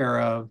taken care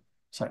of.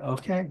 It's like,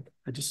 okay,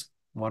 I just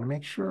want to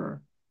make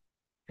sure.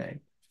 Okay.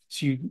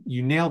 So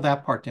you nail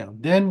that part down.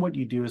 Then what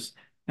you do is,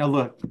 now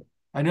look,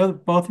 I know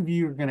that both of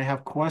you are going to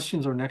have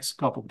questions over the next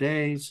couple of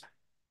days.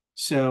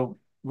 So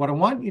what I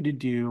want you to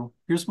do,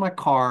 here's my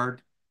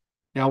card.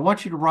 Now I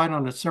want you to write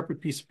on a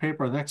separate piece of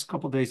paper the next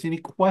couple of days any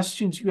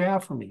questions you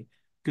have for me,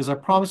 because I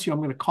promise you I'm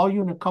going to call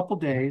you in a couple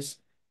of days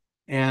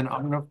and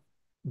I'm going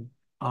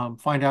to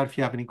find out if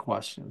you have any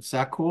questions. Is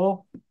that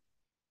cool?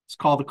 It's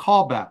called the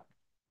callback.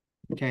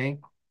 Okay.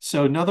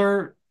 So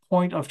another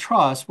point of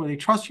trust where they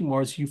trust you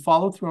more is you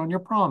follow through on your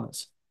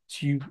promise.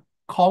 So you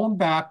call them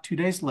back 2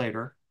 days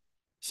later,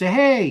 say,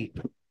 hey,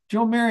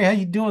 Joe, Mary, how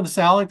you doing? This is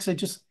Alex.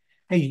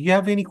 Hey, you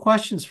have any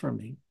questions for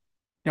me?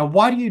 Now,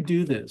 why do you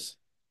do this?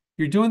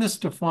 You're doing this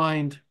to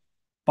find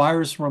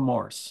buyer's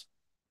remorse.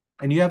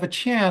 And you have a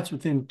chance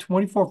within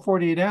 24,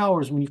 48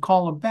 hours when you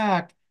call them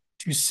back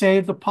to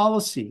save the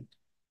policy.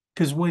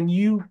 Because when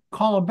you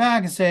call them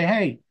back and say,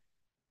 hey,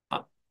 do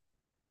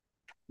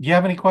you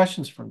have any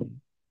questions for me?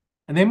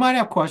 And they might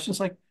have questions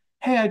like,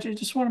 hey, I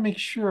just want to make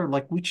sure,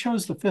 like we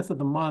chose the 5th of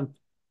the month.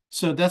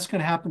 So that's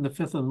going to happen the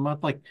 5th of the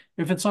month. Like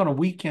if it's on a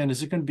weekend,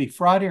 is it going to be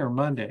Friday or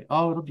Monday?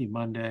 Oh, it'll be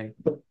Monday.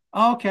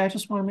 Oh, okay, I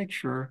just want to make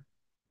sure.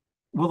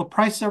 Will the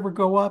price ever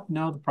go up?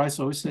 No, the price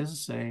always stays the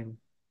same.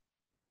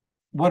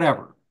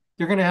 Whatever.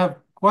 They're going to have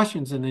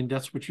questions, and then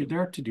that's what you're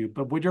there to do.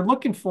 But what you're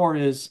looking for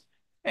is,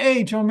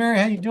 hey, Joe, Mary,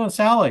 how you doing? It's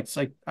Alex.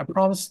 I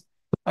promise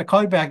I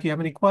call you back. You have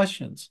any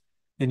questions?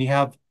 Then you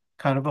have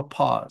kind of a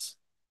pause.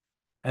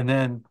 And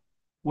then,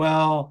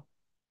 well,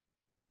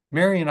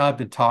 Mary and I have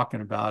been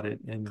talking about it,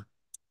 and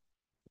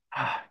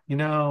you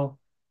know,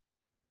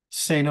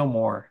 say no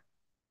more.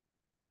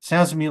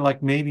 Sounds to me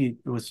like maybe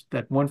it was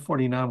that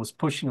 149 was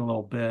pushing a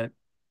little bit.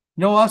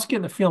 You know, I was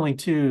getting the feeling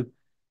too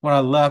when I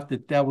left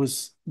that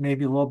was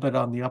maybe a little bit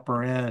on the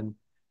upper end.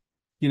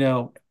 You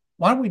know,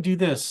 why don't we do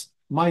this?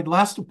 My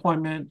last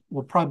appointment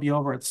will probably be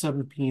over at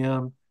 7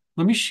 p.m.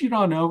 Let me shoot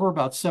on over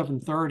about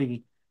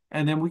 7:30,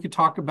 and then we could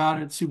talk about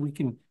it, see if we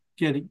can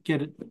get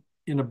it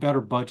in a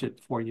better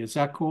budget for you. Is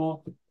that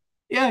cool?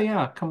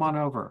 Yeah, come on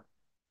over.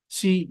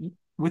 See,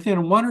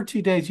 within 1 or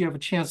 2 days, you have a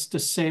chance to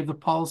save the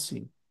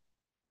policy.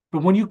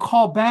 But when you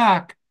call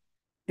back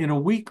in a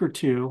week or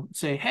two,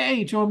 say,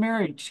 hey, Joe and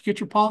Mary, did you get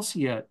your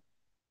policy yet?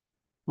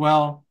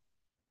 Well,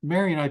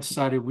 Mary and I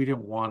decided we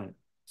didn't want it.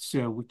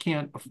 So we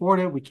can't afford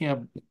it. We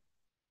can't.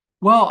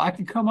 Well, I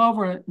can come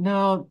over.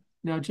 No,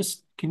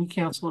 just can you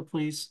cancel it,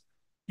 please?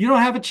 You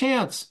don't have a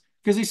chance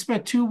because they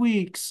spent 2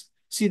 weeks.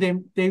 See,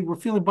 they were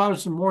feeling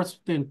buyer's remorse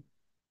within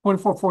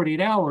 24, 48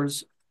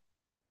 hours,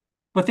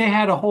 but they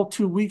had a whole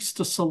 2 weeks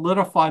to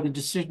solidify the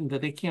decision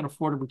that they can't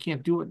afford it. We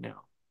can't do it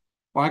now.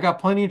 Or I got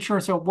plenty of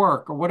insurance at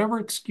work, or whatever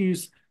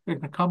excuse they're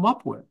going to come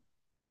up with.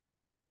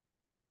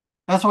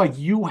 That's why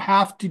you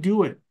have to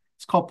do it.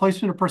 It's called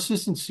placement of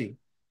persistency.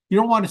 You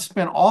don't want to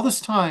spend all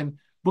this time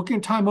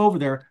booking time over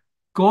there,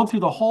 going through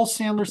the whole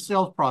Sandler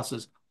sales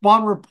process,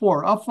 bond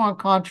rapport, upfront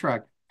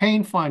contract,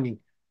 pain finding,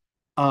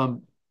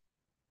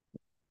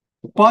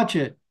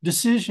 budget,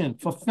 decision,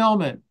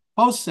 fulfillment,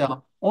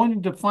 post-sale, only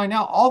to find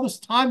out all this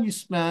time you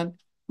spent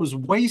was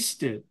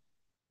wasted.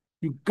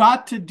 You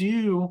got to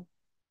do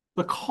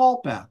the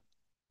callback,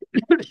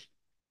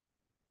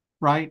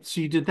 right?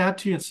 So you did that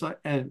to you,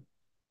 and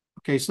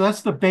okay, so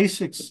that's the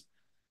basics.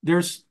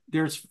 There's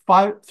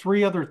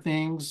three other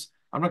things.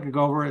 I'm not going to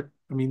go over it.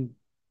 I mean,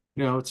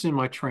 it's in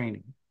my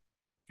training.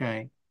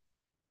 Okay.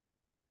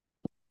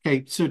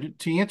 Okay, so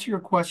to answer your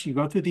question, you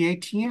go through the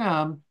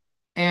ATM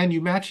and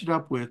you match it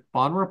up with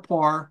bond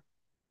rapport,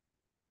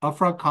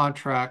 upfront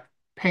contract,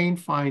 pain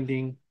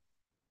finding,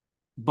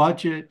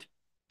 budget,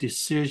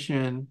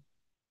 decision,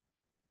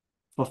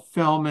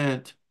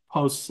 fulfillment,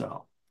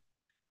 post-sale.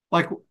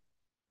 Like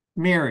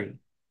Mary,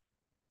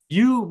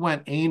 you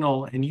went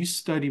anal and you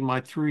studied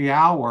my 3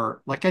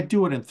 hour, like I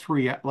do it in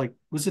like,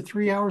 was it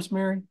 3 hours,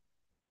 Mary?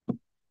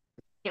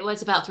 It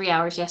was about 3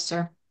 hours, yes,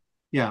 sir.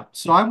 Yeah.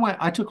 So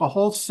I took a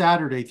whole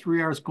Saturday,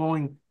 3 hours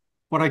going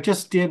what I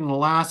just did in the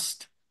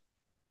last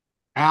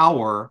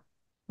hour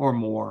or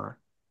more.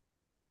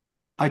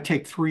 I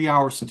take 3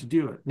 hours to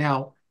do it.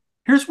 Now,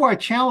 here's where I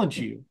challenge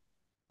you.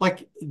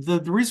 Like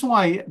the reason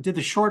why I did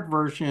the short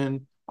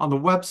version on the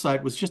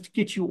website was just to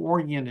get you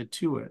oriented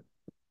to it.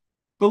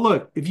 But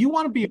look, if you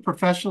want to be a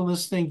professional in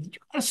this thing, you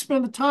got to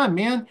spend the time,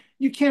 man.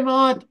 You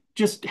cannot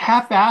just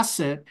half-ass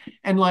it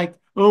and like,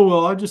 oh,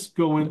 well, I'll just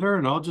go in there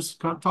and I'll just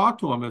talk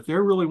to them. If they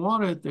really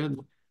want it, then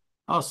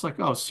I was like,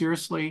 oh,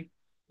 seriously?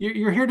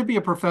 You're here to be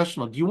a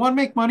professional. Do you want to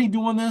make money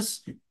doing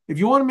this? If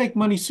you want to make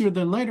money sooner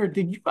than later,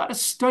 then you got to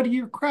study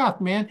your craft,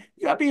 man.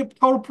 You got to be a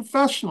total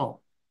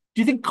professional.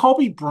 Do you think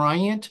Kobe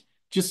Bryant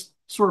just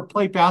sort of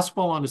played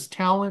basketball on his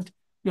talent?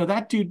 No,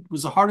 that dude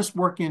was the hardest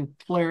working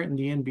player in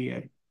the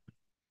NBA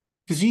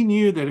because he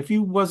knew that if he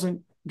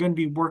wasn't going to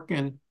be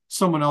working,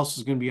 someone else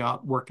was going to be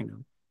out working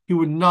him. He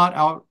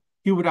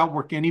would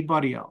outwork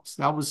anybody else.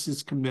 That was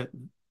his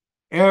commitment.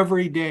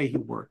 Every day he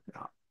worked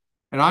out.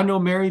 And I know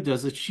Mary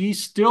does it. She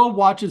still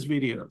watches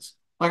videos.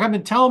 Like I've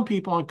been telling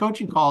people on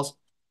coaching calls,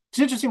 it's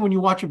interesting when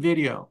you watch a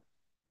video,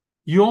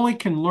 you only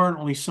can learn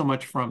only so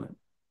much from it.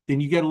 Then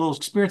you get a little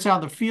experience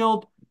out in the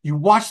field. You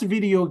watch the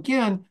video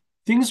again,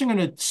 things are going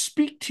to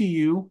speak to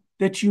you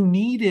that you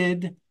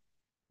needed,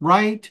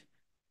 right?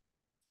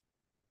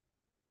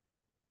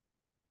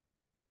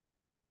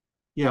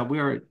 Yeah, we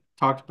already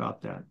talked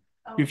about that.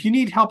 Oh. If you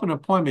need help in an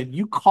appointment,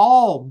 you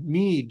call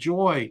me,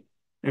 Joy,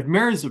 if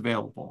Mary's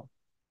available.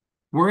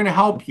 We're going to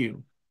help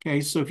you.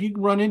 Okay. So if you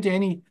run into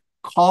any,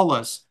 call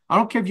us. I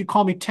don't care if you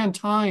call me 10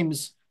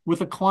 times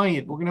with a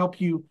client. We're going to help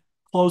you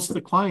close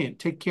the client,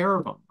 take care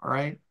of them. All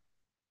right.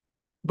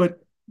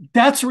 But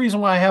that's the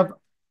reason why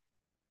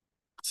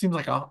seems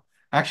like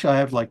actually I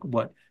have like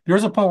what?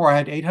 There's a point where I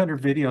had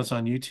 800 videos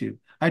on YouTube.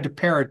 I had to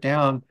pare it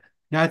down.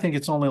 Now I think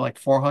it's only like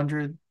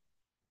 400,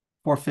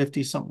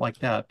 450, something like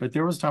that. But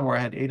there was a time where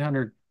I had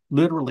 800,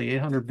 literally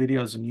 800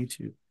 videos on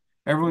YouTube.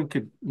 Everyone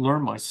could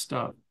learn my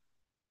stuff.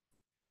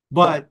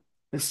 But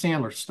it's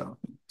Sandler stuff.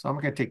 So I'm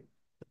not going to take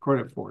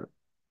credit for it.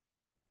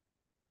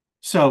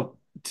 So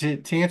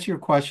to answer your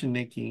question,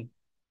 Nikki,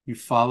 you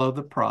follow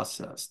the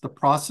process. The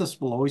process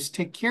will always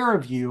take care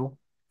of you.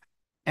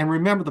 And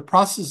remember, the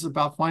process is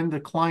about finding the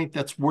client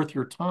that's worth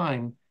your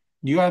time.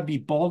 You got to be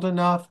bold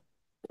enough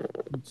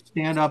to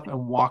stand up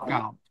and walk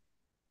out.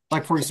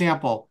 Like, for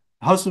example,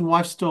 husband and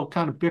wife still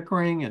kind of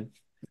bickering and,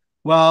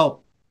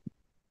 well,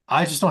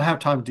 I just don't have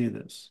time to do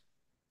this.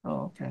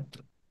 Oh, okay.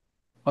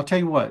 I'll tell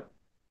you what.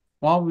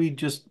 Why don't we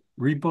just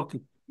rebook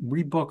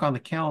on the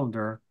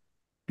calendar?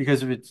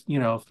 Because if it's,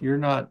 if you're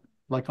not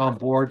like on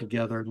board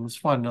together, let's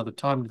find another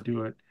time to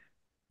do it.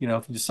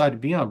 If you decide to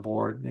be on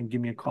board, then give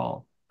me a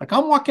call. Like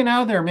I'm walking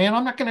out of there, man.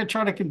 I'm not going to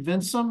try to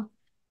convince them.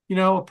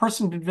 A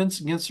person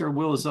convinced against their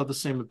will is of the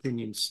same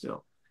opinion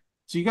still.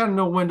 So you got to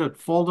know when to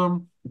fold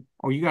them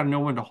or you got to know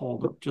when to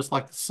hold them, just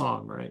like the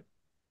song, right?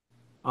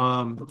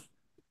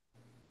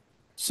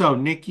 So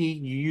Nikki,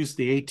 you use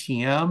the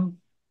ATM.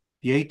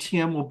 The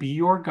ATM will be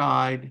your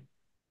guide.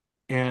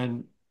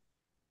 And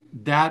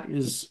that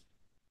is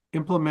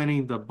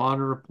implementing the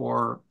bond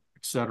rapport,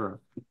 etc.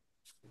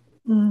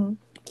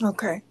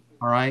 Okay.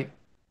 All right.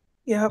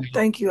 Yeah.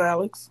 Thank you,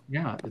 Alex.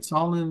 Yeah, it's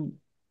all in,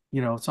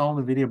 it's all in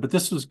the video. But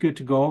this was good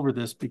to go over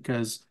this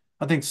because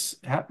I think,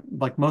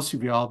 like most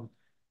of y'all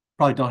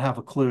probably don't have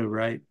a clue,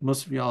 right?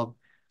 Most of y'all,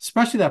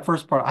 especially that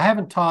first part. I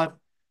haven't taught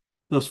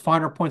those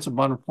finer points of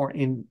bond rapport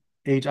in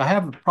age. I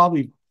have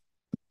probably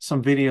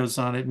some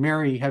videos on it.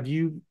 Mary, have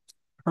you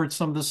heard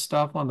some of this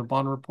stuff on the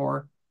bond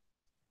rapport?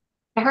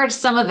 I heard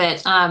some of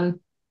it.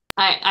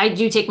 I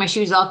do take my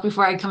shoes off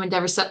before I come into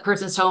every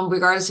person's home,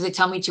 regardless if they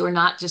tell me to or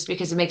not, just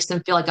because it makes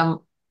them feel like I'm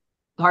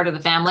part of the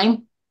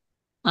family.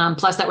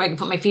 Plus that way I can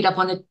put my feet up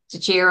on the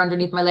chair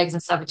underneath my legs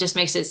and stuff. It just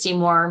makes it seem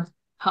more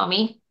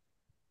homey.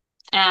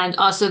 And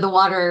also the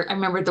water, I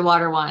remembered the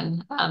water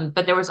one.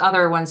 But there was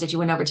other ones that you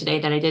went over today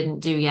that I didn't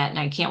do yet, and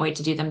I can't wait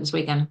to do them this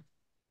weekend.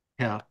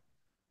 Yeah.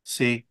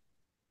 See,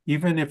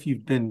 even if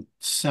you've been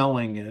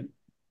selling it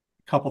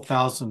a couple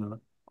thousand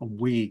a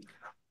week,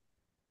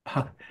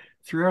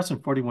 3 hours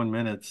and 41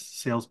 minutes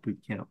sales boot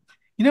camp.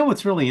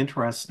 What's really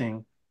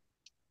interesting?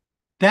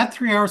 That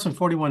 3 hours and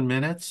 41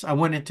 minutes, I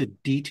went into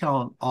detail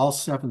on all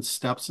 7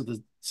 steps of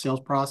the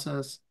sales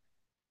process.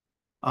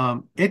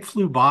 It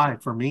flew by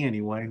for me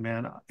anyway,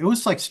 man. It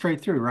was like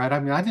straight through, right? I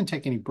mean, I didn't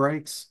take any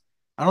breaks.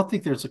 I don't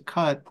think there's a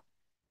cut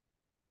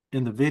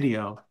in the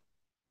video.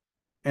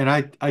 And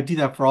I do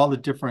that for all the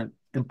different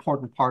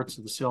important parts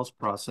of the sales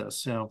process.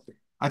 So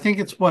I think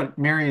it's what,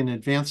 Mary, in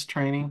advanced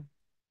training?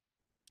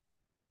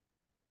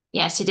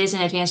 Yes, it is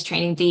an advanced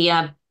training.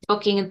 The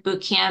booking and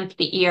boot camp,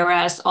 the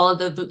ERS, all of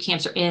the boot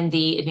camps are in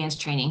the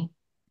advanced training.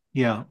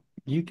 Yeah,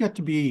 you get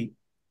to be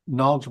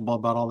knowledgeable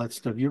about all that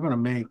stuff. You're going to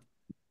make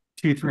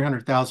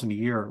 200,000-300,000 a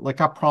year.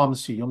 Like I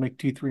promise you, you'll make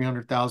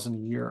 200,000-300,000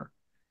 a year.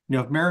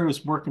 if Mary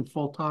was working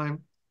full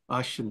time,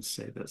 I shouldn't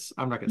say this.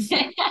 I'm not going to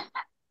say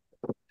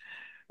it.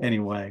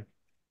 Anyway,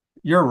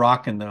 you're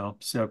rocking though.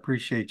 So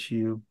appreciate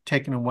you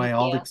taking away Thank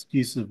all the you.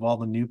 excuses of all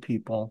the new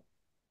people.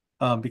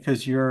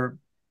 Because you're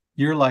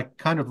like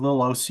kind of little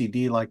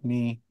OCD like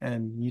me,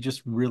 and you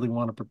just really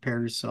want to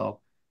prepare yourself,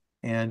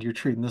 and you're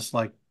treating this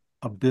like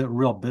a bit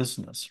real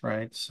business,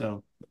 right?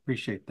 So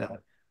appreciate that.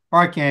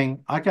 All right,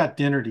 gang, I got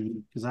dinner to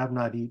eat because I've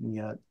not eaten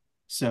yet.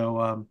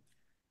 So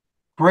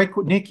great,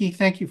 Nikki.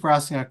 Thank you for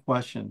asking that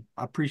question.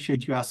 I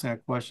appreciate you asking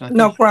that question.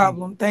 No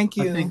problem. Thank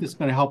I think you. it's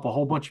going to help a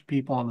whole bunch of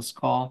people on this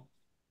call,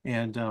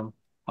 and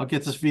I'll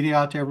get this video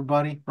out to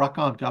everybody. Rock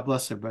on. God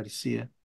bless everybody. See you.